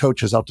 30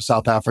 coaches out to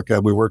South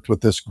Africa. We worked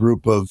with this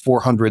group of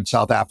 400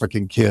 South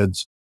African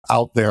kids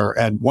out there.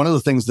 And one of the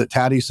things that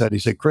Taddy said, he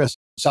said, Chris,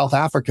 South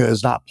Africa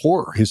is not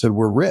poor. He said,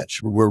 we're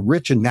rich. We're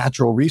rich in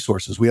natural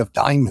resources. We have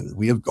diamond,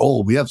 we have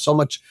gold, we have so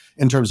much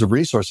in terms of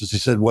resources. He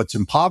said, what's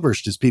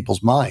impoverished is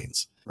people's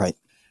minds. Right.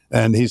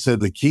 And he said,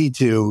 the key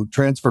to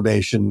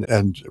transformation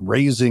and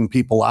raising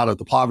people out of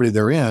the poverty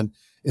they're in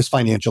is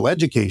financial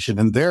education.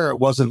 And there, it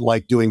wasn't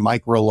like doing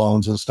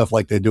microloans and stuff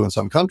like they do in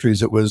some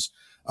countries. It was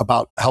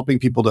about helping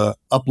people to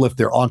uplift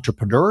their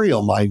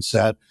entrepreneurial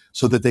mindset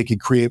so that they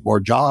could create more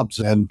jobs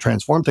and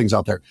transform things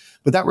out there.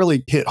 But that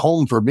really hit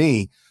home for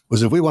me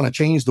was if we want to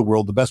change the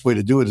world, the best way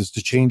to do it is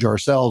to change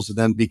ourselves and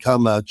then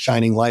become a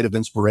shining light of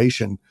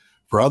inspiration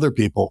for other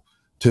people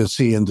to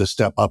see and to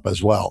step up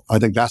as well. I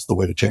think that's the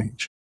way to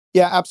change.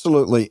 Yeah,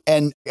 absolutely.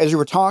 And as you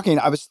were talking,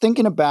 I was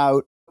thinking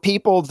about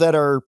people that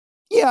are,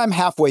 I'm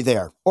halfway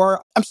there,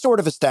 or I'm sort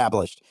of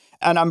established.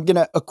 And I'm going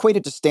to equate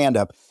it to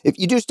stand-up. If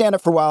you do stand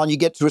up for a while and you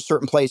get to a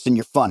certain place and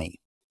you're funny,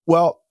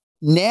 well,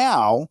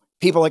 now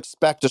people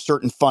expect a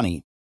certain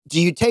funny. Do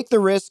you take the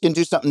risk and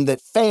do something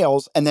that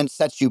fails and then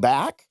sets you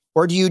back?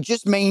 Or do you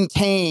just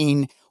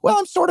maintain, well,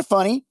 I'm sort of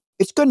funny.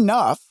 It's good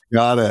enough.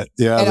 Got it.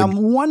 Yeah. And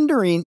I'm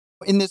wondering,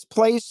 in this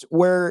place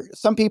where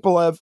some people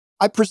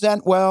I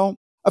present well,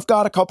 I've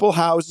got a couple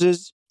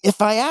houses.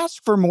 If I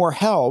ask for more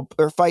help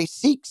or if I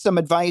seek some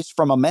advice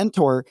from a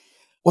mentor,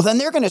 well, then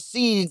they're going to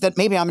see that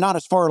maybe I'm not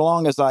as far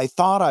along as I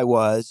thought I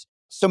was.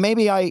 So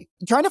maybe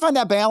trying to find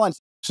that balance.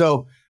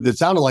 So it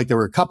sounded like there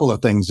were a couple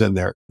of things in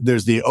there.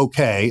 There's the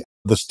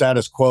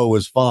status quo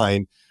is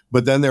fine.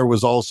 But then there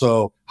was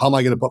also, how am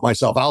I going to put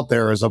myself out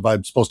there as if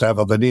I'm supposed to have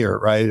a veneer,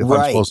 right? If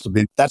I'm supposed to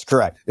be. That's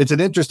correct. It's an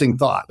interesting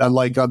thought. And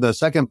like on the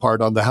second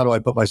part on the how do I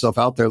put myself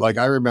out there, like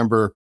I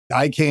remember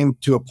I came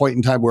to a point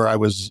in time where I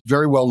was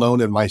very well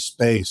known in my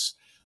space.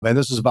 And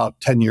this is about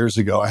 10 years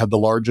ago. I had the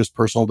largest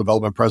personal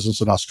development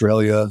presence in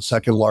Australia,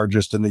 second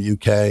largest in the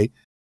UK.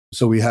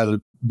 So we had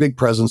a big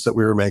presence that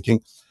we were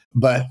making.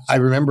 But I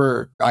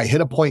remember I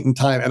hit a point in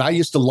time, and I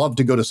used to love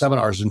to go to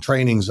seminars and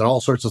trainings and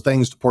all sorts of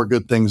things to pour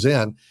good things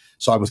in.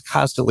 So I was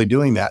constantly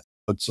doing that.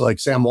 It's like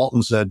Sam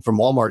Walton said from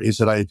Walmart, he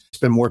said, I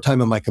spend more time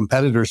in my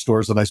competitors'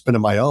 stores than I spend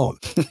in my own.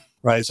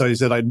 Right. So he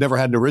said, I'd never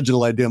had an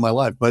original idea in my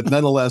life. But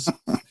nonetheless,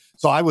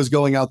 so I was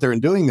going out there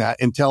and doing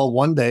that until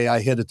one day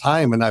I hit a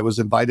time and I was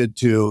invited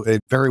to a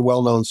very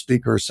well-known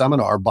speaker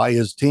seminar by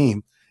his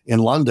team in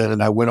London.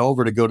 And I went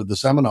over to go to the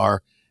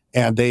seminar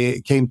and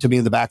they came to me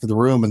in the back of the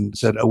room and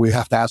said, we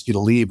have to ask you to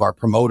leave. Our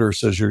promoter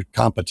says you're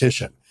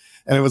competition.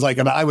 And it was like,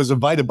 and I was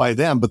invited by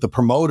them, but the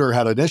promoter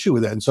had an issue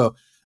with it. And so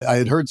I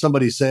had heard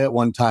somebody say at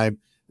one time,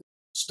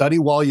 study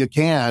while you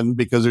can,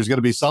 because there's going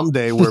to be some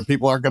day where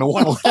people aren't going to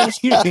want to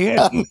let you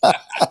in.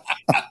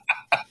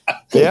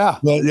 Yeah.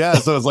 But yeah.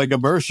 So it's like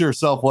immerse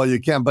yourself while you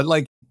can. But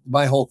like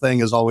my whole thing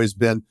has always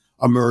been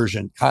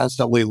immersion,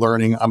 constantly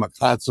learning. I'm a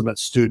consummate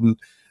student.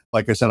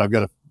 Like I said, I've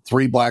got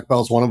 3 black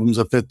belts. One of them's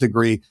a 5th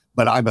degree,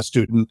 but I'm a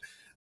student.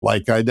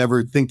 Like I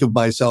never think of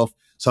myself.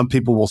 Some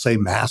people will say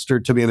master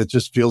to me and it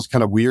just feels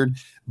kind of weird.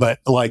 But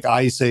like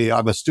I say,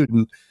 I'm a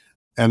student.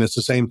 And it's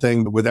the same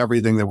thing with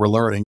everything that we're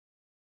learning.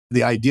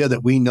 The idea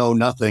that we know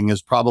nothing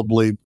is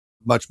probably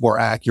much more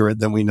accurate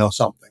than we know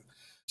something.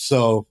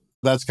 So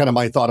that's kind of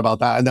my thought about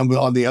that. And then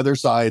on the other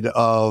side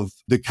of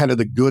the kind of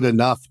the good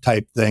enough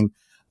type thing,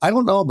 I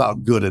don't know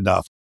about good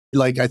enough.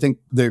 Like, I think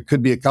there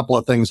could be a couple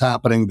of things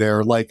happening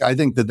there. Like, I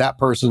think that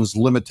person's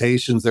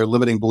limitations, their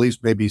limiting beliefs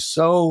maybe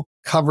so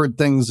covered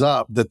things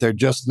up that they're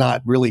just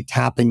not really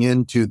tapping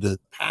into the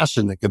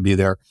passion that could be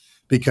there.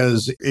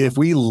 Because if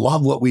we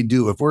love what we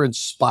do, if we're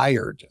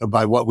inspired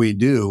by what we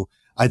do,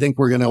 I think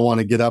we're going to want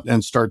to get up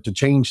and start to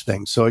change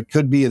things. So it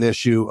could be an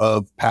issue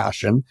of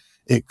passion.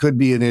 It could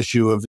be an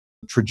issue of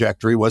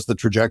trajectory. What's the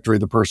trajectory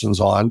the person's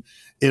on?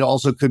 It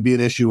also could be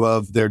an issue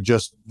of their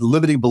just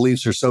limiting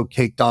beliefs are so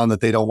caked on that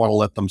they don't want to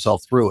let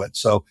themselves through it.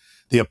 So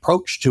the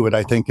approach to it,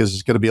 I think,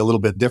 is going to be a little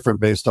bit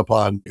different based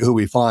upon who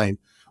we find.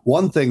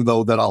 One thing,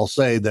 though, that I'll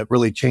say that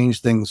really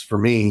changed things for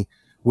me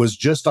was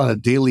just on a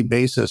daily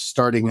basis,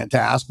 starting to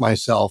ask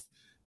myself,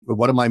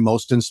 what am I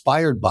most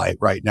inspired by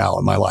right now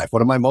in my life?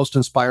 What am I most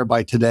inspired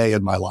by today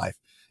in my life,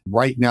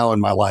 right now in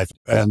my life?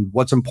 And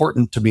what's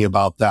important to me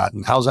about that?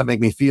 And how does that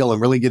make me feel?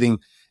 And really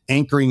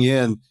anchoring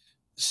in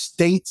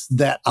states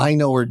that I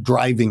know are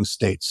driving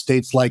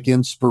states like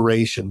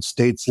inspiration,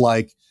 states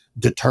like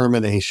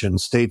determination,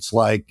 states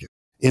like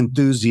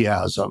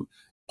enthusiasm,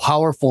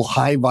 powerful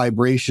high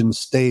vibration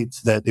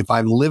states that if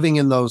I'm living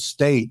in those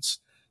states,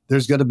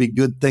 there's going to be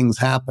good things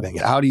happening.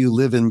 How do you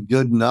live in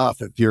good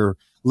enough if you're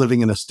living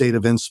in a state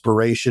of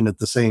inspiration at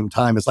the same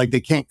time? It's like they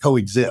can't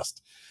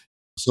coexist.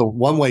 So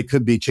one way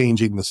could be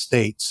changing the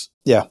states.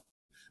 Yeah.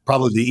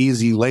 Probably the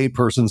easy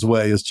layperson's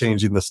way is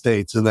changing the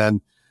states. And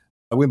then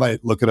we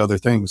might look at other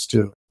things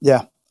too.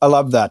 Yeah, I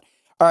love that.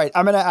 All right,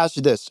 I'm going to ask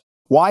you this.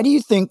 Why do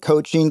you think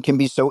coaching can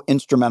be so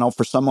instrumental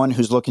for someone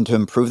who's looking to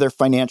improve their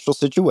financial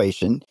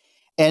situation?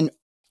 And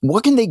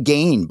what can they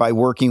gain by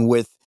working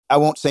with, I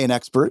won't say an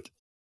expert,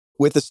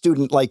 with a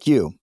student like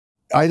you?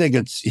 I think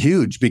it's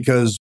huge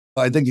because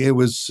I think it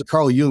was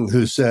Carl Jung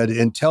who said,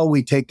 until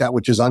we take that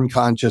which is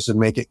unconscious and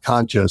make it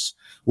conscious,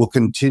 we'll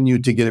continue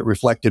to get it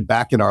reflected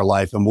back in our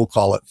life, and we'll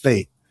call it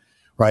fate,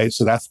 right?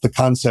 So that's the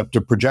concept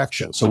of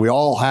projection. So we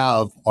all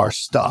have our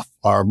stuff,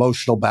 our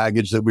emotional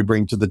baggage that we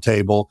bring to the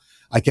table.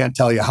 I can't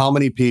tell you how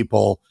many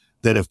people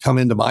that have come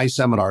into my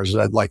seminars,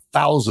 like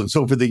thousands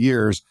over the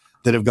years,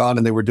 that have gone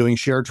and they were doing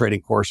share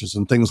trading courses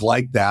and things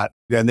like that.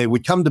 And they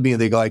would come to me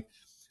and they go like,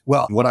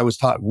 well, what I was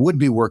taught would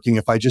be working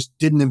if I just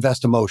didn't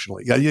invest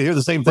emotionally. You hear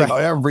the same thing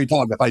every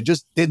time. If I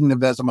just didn't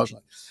invest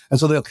emotionally. And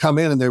so they'll come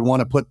in and they want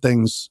to put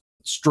things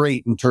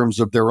straight in terms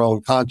of their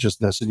own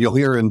consciousness. And you'll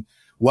hear in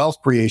wealth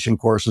creation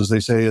courses, they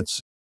say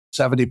it's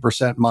 70%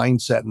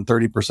 mindset and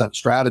 30%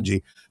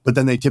 strategy, but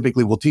then they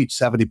typically will teach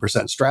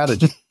 70%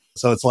 strategy.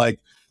 So it's like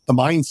the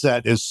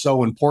mindset is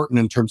so important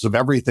in terms of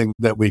everything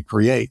that we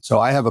create. So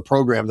I have a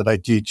program that I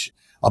teach.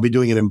 I'll be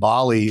doing it in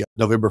Bali,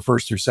 November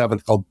 1st through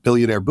 7th, called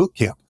Billionaire Boot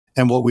Camp.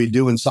 And what we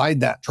do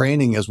inside that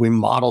training is we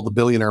model the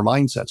billionaire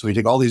mindset. So we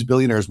take all these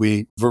billionaires,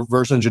 we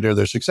reverse engineer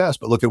their success,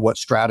 but look at what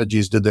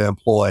strategies did they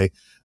employ?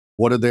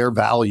 What are their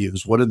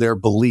values? What are their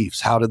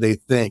beliefs? How do they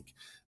think?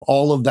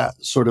 All of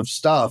that sort of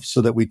stuff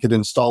so that we could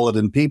install it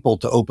in people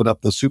to open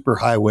up the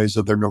superhighways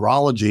of their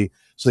neurology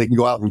so they can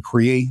go out and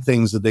create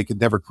things that they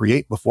could never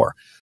create before.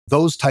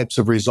 Those types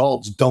of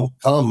results don't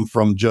come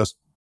from just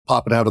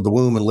popping out of the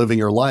womb and living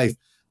your life.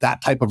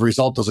 That type of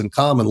result doesn't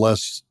come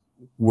unless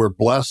we're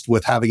blessed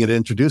with having it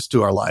introduced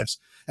to our lives.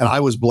 And I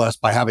was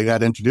blessed by having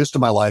that introduced to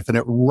my life, and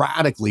it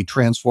radically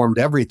transformed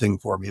everything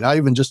for me. Not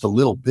even just a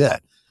little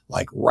bit,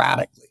 like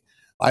radically.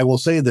 I will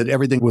say that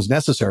everything was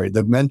necessary.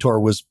 The mentor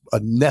was a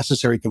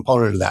necessary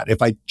component of that.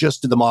 If I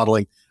just did the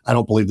modeling, I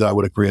don't believe that I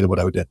would have created what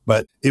I did.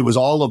 But it was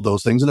all of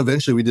those things. And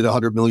eventually we did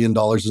 $100 million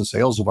in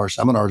sales of our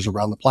seminars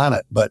around the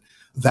planet. But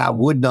that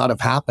would not have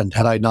happened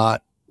had I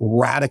not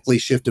radically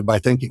shifted my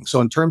thinking.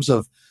 So in terms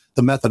of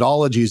the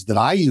methodologies that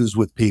I use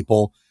with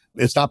people,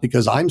 it's not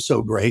because I'm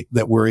so great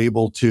that we're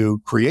able to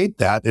create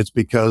that. It's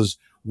because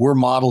we're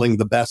modeling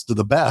the best of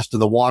the best,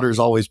 and the water is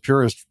always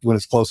purest when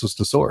it's closest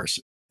to source.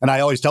 And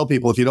I always tell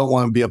people, if you don't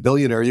want to be a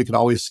billionaire, you can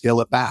always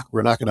scale it back.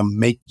 We're not going to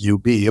make you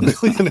be a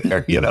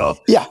billionaire,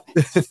 Yeah.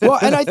 Well,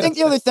 and I think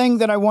the other thing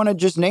that I want to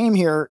just name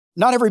here,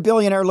 not every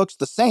billionaire looks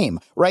the same,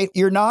 right?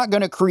 You're not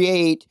going to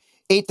create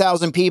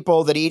 8,000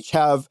 people that each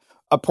have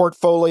a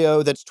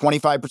portfolio that's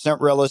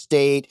 25% real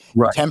estate,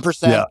 right,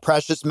 10%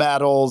 precious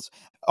metals,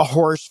 a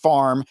horse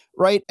farm,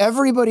 right?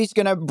 Everybody's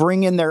going to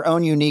bring in their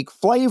own unique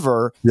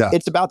flavor. Yeah.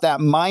 It's about that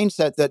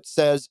mindset that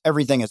says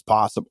everything is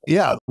possible.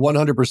 Yeah,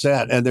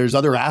 100%. And there's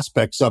other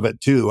aspects of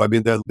it too. I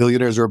mean, the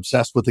billionaires are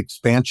obsessed with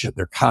expansion.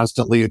 They're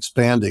constantly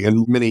expanding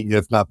in many,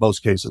 if not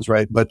most cases,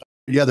 right? But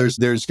yeah,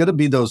 there's going to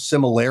be those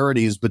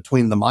similarities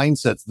between the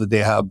mindsets that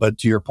they have. But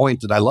to your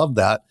point, and I love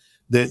that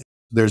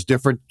there's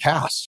different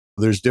casts.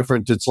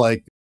 It's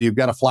like, you've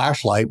got a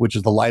flashlight, which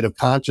is the light of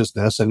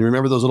consciousness. And you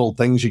remember those little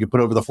things you could put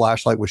over the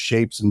flashlight with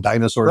shapes and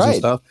dinosaurs and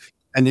stuff?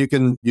 And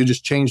you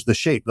just change the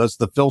shape. That's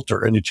the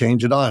filter. And you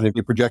change it on. If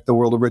you project the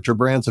world of Richard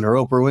Branson or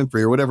Oprah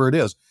Winfrey or whatever it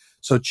is.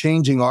 So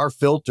changing our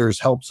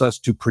filters helps us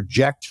to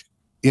project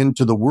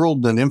into the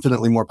world in an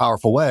infinitely more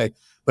powerful way.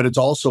 But it's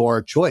also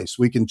our choice.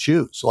 We can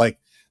choose. Like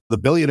the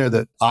billionaire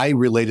that I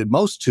related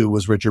most to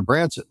was Richard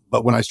Branson.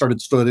 But when I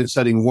started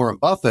studying Warren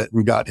Buffett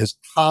and got his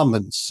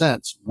common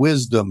sense,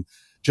 wisdom,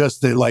 I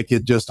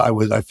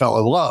fell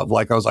in love.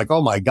 Like I was like,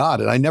 oh my God.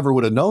 And I never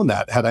would have known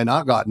that had I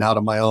not gotten out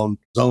of my own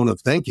zone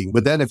of thinking.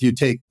 But then if you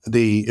take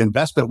the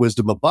investment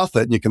wisdom of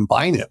Buffett and you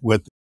combine it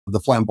with the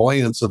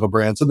flamboyance of a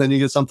Branson, then you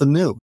get something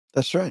new.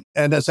 That's right.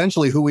 And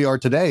essentially who we are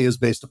today is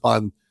based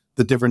upon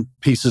the different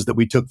pieces that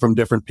we took from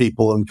different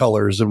people and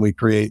colors, and we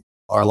create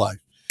our life.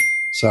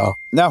 So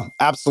no,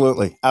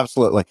 absolutely.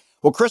 Absolutely.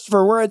 Well,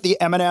 Christopher, we're at the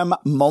M&M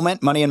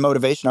moment, money and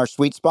motivation, our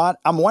sweet spot.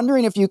 I'm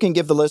wondering if you can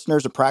give the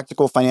listeners a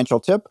practical financial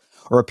tip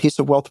or a piece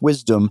of wealth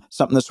wisdom,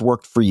 something that's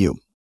worked for you.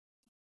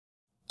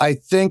 I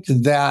think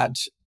that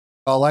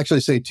I'll actually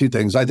say two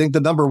things. I think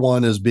the number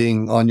one is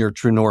being on your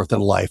true north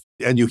in life.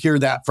 And you hear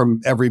that from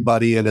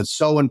everybody. And it's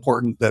so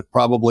important that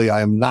probably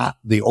I am not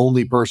the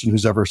only person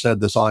who's ever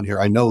said this on here.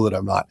 I know that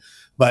I'm not.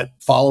 But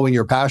following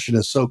your passion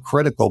is so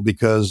critical,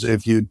 because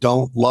if you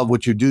don't love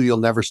what you do, you'll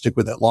never stick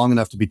with it long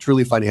enough to be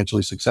truly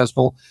financially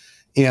successful.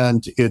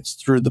 And it's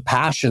through the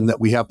passion that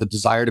we have the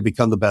desire to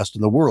become the best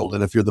in the world.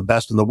 And if you're the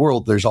best in the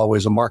world, there's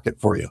always a market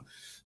for you.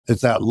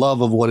 It's that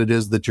love of what it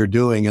is that you're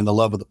doing and the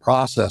love of the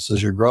process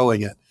as you're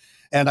growing it.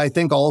 And I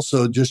think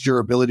also just your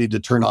ability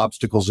to turn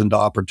obstacles into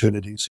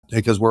opportunities,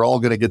 because we're all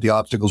going to get the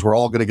obstacles. We're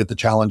all going to get the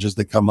challenges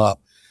that come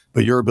up.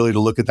 But your ability to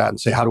look at that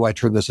and say, how do I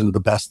turn this into the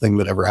best thing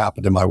that ever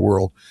happened in my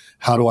world?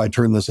 How do I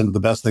turn this into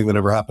the best thing that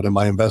ever happened in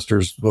my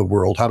investors'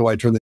 world? How do I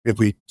turn if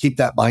we keep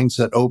that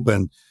mindset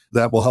open,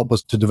 that will help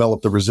us to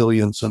develop the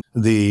resilience and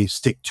the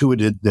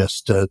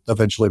stick-to-itedness to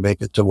eventually make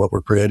it to what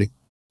we're creating.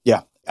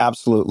 Yeah,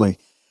 absolutely.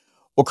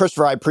 Well,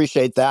 Christopher, I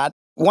appreciate that.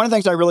 One of the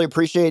things I really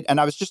appreciate, and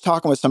I was just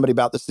talking with somebody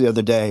about this the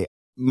other day,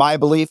 my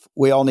belief,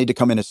 we all need to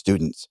come in as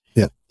students.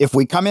 Yeah. If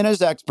we come in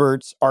as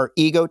experts, our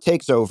ego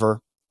takes over.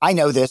 I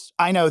know this,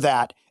 I know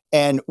that.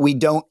 and we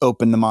don't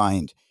open the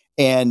mind.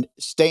 And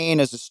staying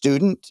as a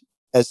student,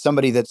 as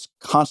somebody that's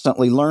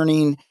constantly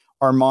learning,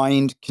 our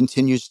mind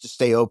continues to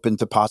stay open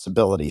to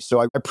possibilities.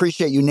 So I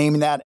appreciate you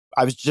naming that.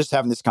 I was just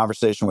having this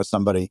conversation with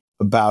somebody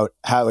about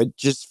how it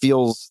just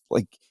feels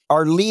like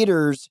our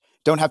leaders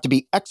don't have to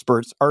be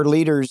experts. Our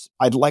leaders,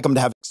 I'd like them to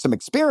have some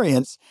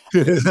experience,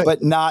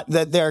 but not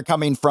that they're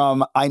coming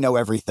from, I know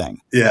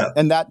everything. Yeah.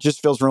 And that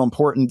just feels real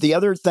important. The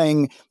other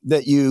thing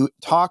that you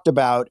talked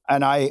about,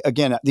 and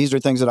again, these are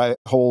things that I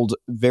hold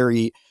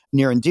very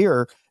near and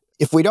dear.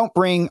 If we don't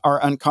bring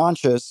our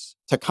unconscious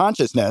to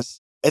consciousness,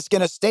 it's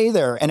going to stay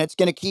there and it's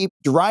going to keep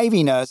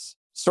driving us,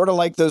 sort of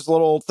like those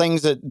little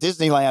things at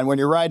Disneyland when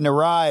you're riding a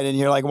ride and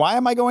you're like, why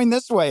am I going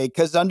this way?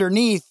 Because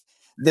underneath,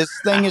 this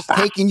thing is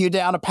taking you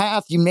down a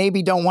path you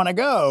maybe don't want to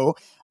go,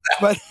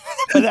 but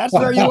that's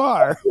where you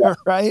are,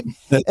 right?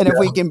 And if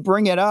we can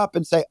bring it up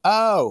and say,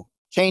 oh,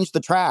 change the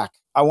track.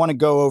 I want to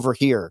go over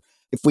here.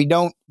 If we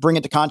don't bring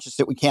it to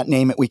consciousness, we can't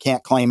name it, we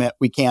can't claim it,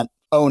 we can't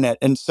own it.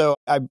 And so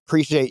I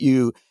appreciate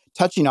you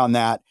touching on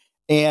that.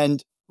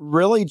 And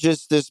really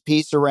just this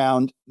piece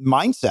around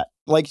mindset.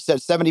 Like you said,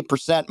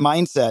 70%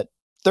 mindset,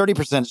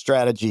 30%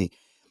 strategy.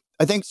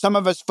 I think some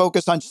of us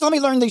focus on, just let me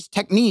learn these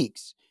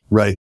techniques.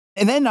 Right.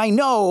 And then I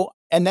know,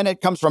 and then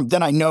it comes from,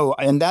 then I know.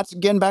 And that's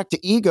again back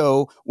to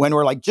ego when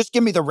we're like, just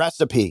give me the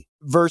recipe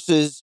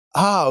versus,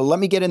 let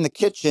me get in the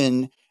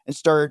kitchen and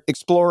start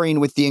exploring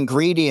with the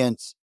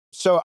ingredients.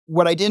 So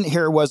what I didn't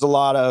hear was a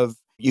lot of,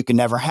 you can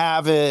never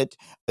have it.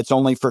 It's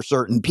only for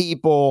certain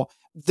people.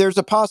 There's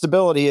a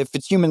possibility, if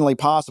it's humanly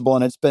possible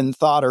and it's been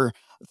thought or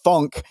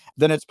thunk,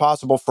 then it's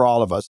possible for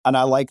all of us. And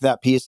I like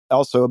that piece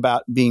also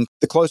about being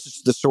the closest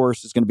to the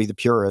source is going to be the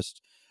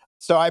purest.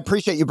 So I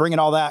appreciate you bringing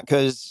all that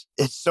because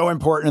it's so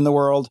important in the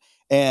world.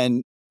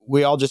 And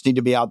we all just need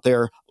to be out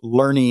there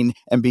learning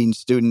and being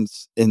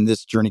students in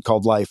this journey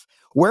called life.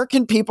 Where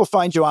can people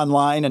find you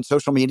online and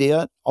social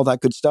media, all that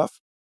good stuff?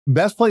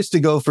 Best place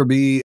to go for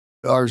me,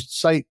 our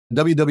site,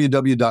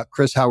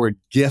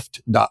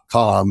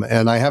 www.chrishowardgift.com.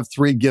 And I have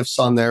 3 gifts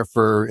on there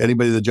for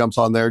anybody that jumps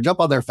on there.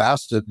 Jump on there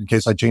fast in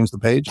case I change the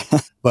page,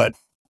 but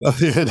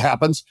it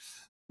happens.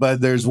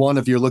 But there's one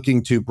if you're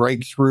looking to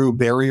break through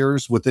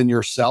barriers within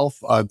yourself.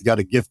 I've got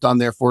a gift on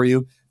there for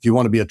you. If you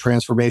want to be a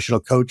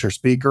transformational coach or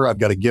speaker, I've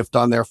got a gift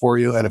on there for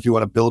you. And if you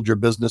want to build your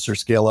business or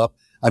scale up,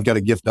 I've got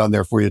a gift on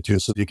there for you too.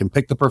 So you can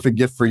pick the perfect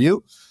gift for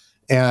you.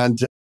 And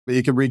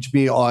you can reach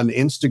me on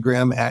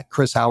Instagram at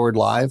Chris Howard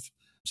Live.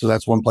 So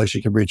that's one place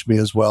you can reach me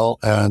as well.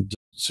 And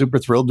super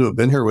thrilled to have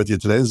been here with you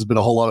today. This has been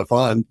a whole lot of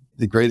fun.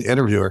 A great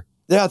interviewer.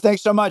 Yeah,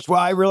 thanks so much. Well,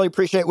 I really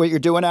appreciate what you're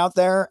doing out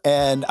there.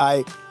 And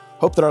I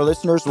hope that our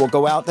listeners will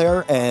go out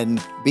there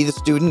and be the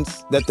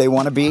students that they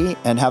want to be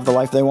and have the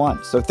life they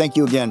want. So thank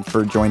you again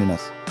for joining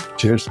us.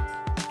 Cheers.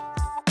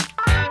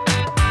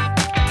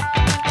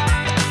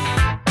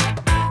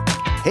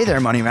 Hey there,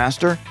 Money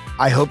Master.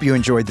 I hope you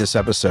enjoyed this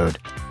episode.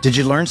 Did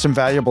you learn some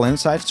valuable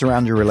insights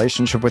around your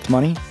relationship with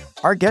money?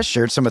 Our guests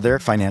shared some of their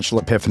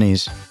financial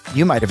epiphanies.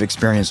 You might have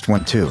experienced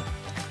one too.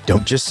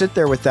 Don't just sit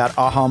there with that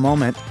aha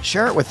moment.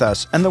 Share it with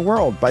us and the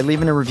world by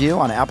leaving a review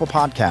on Apple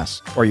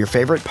Podcasts or your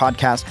favorite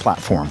podcast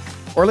platform.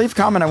 Or leave a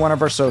comment on one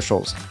of our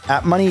socials,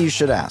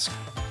 @MoneyYouShouldAsk.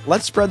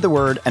 Let's spread the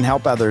word and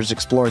help others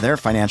explore their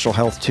financial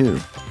health too.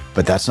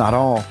 But that's not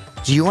all.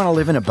 Do you want to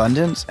live in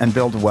abundance and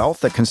build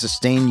wealth that can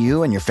sustain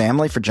you and your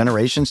family for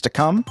generations to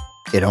come?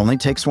 It only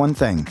takes one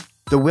thing: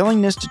 the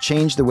willingness to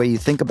change the way you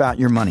think about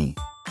your money.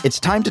 It's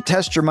time to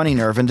test your money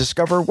nerve and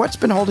discover what's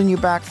been holding you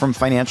back from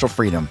financial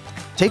freedom.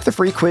 Take the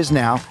free quiz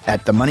now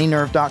at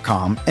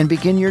themoneynerve.com and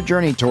begin your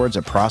journey towards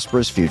a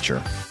prosperous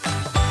future.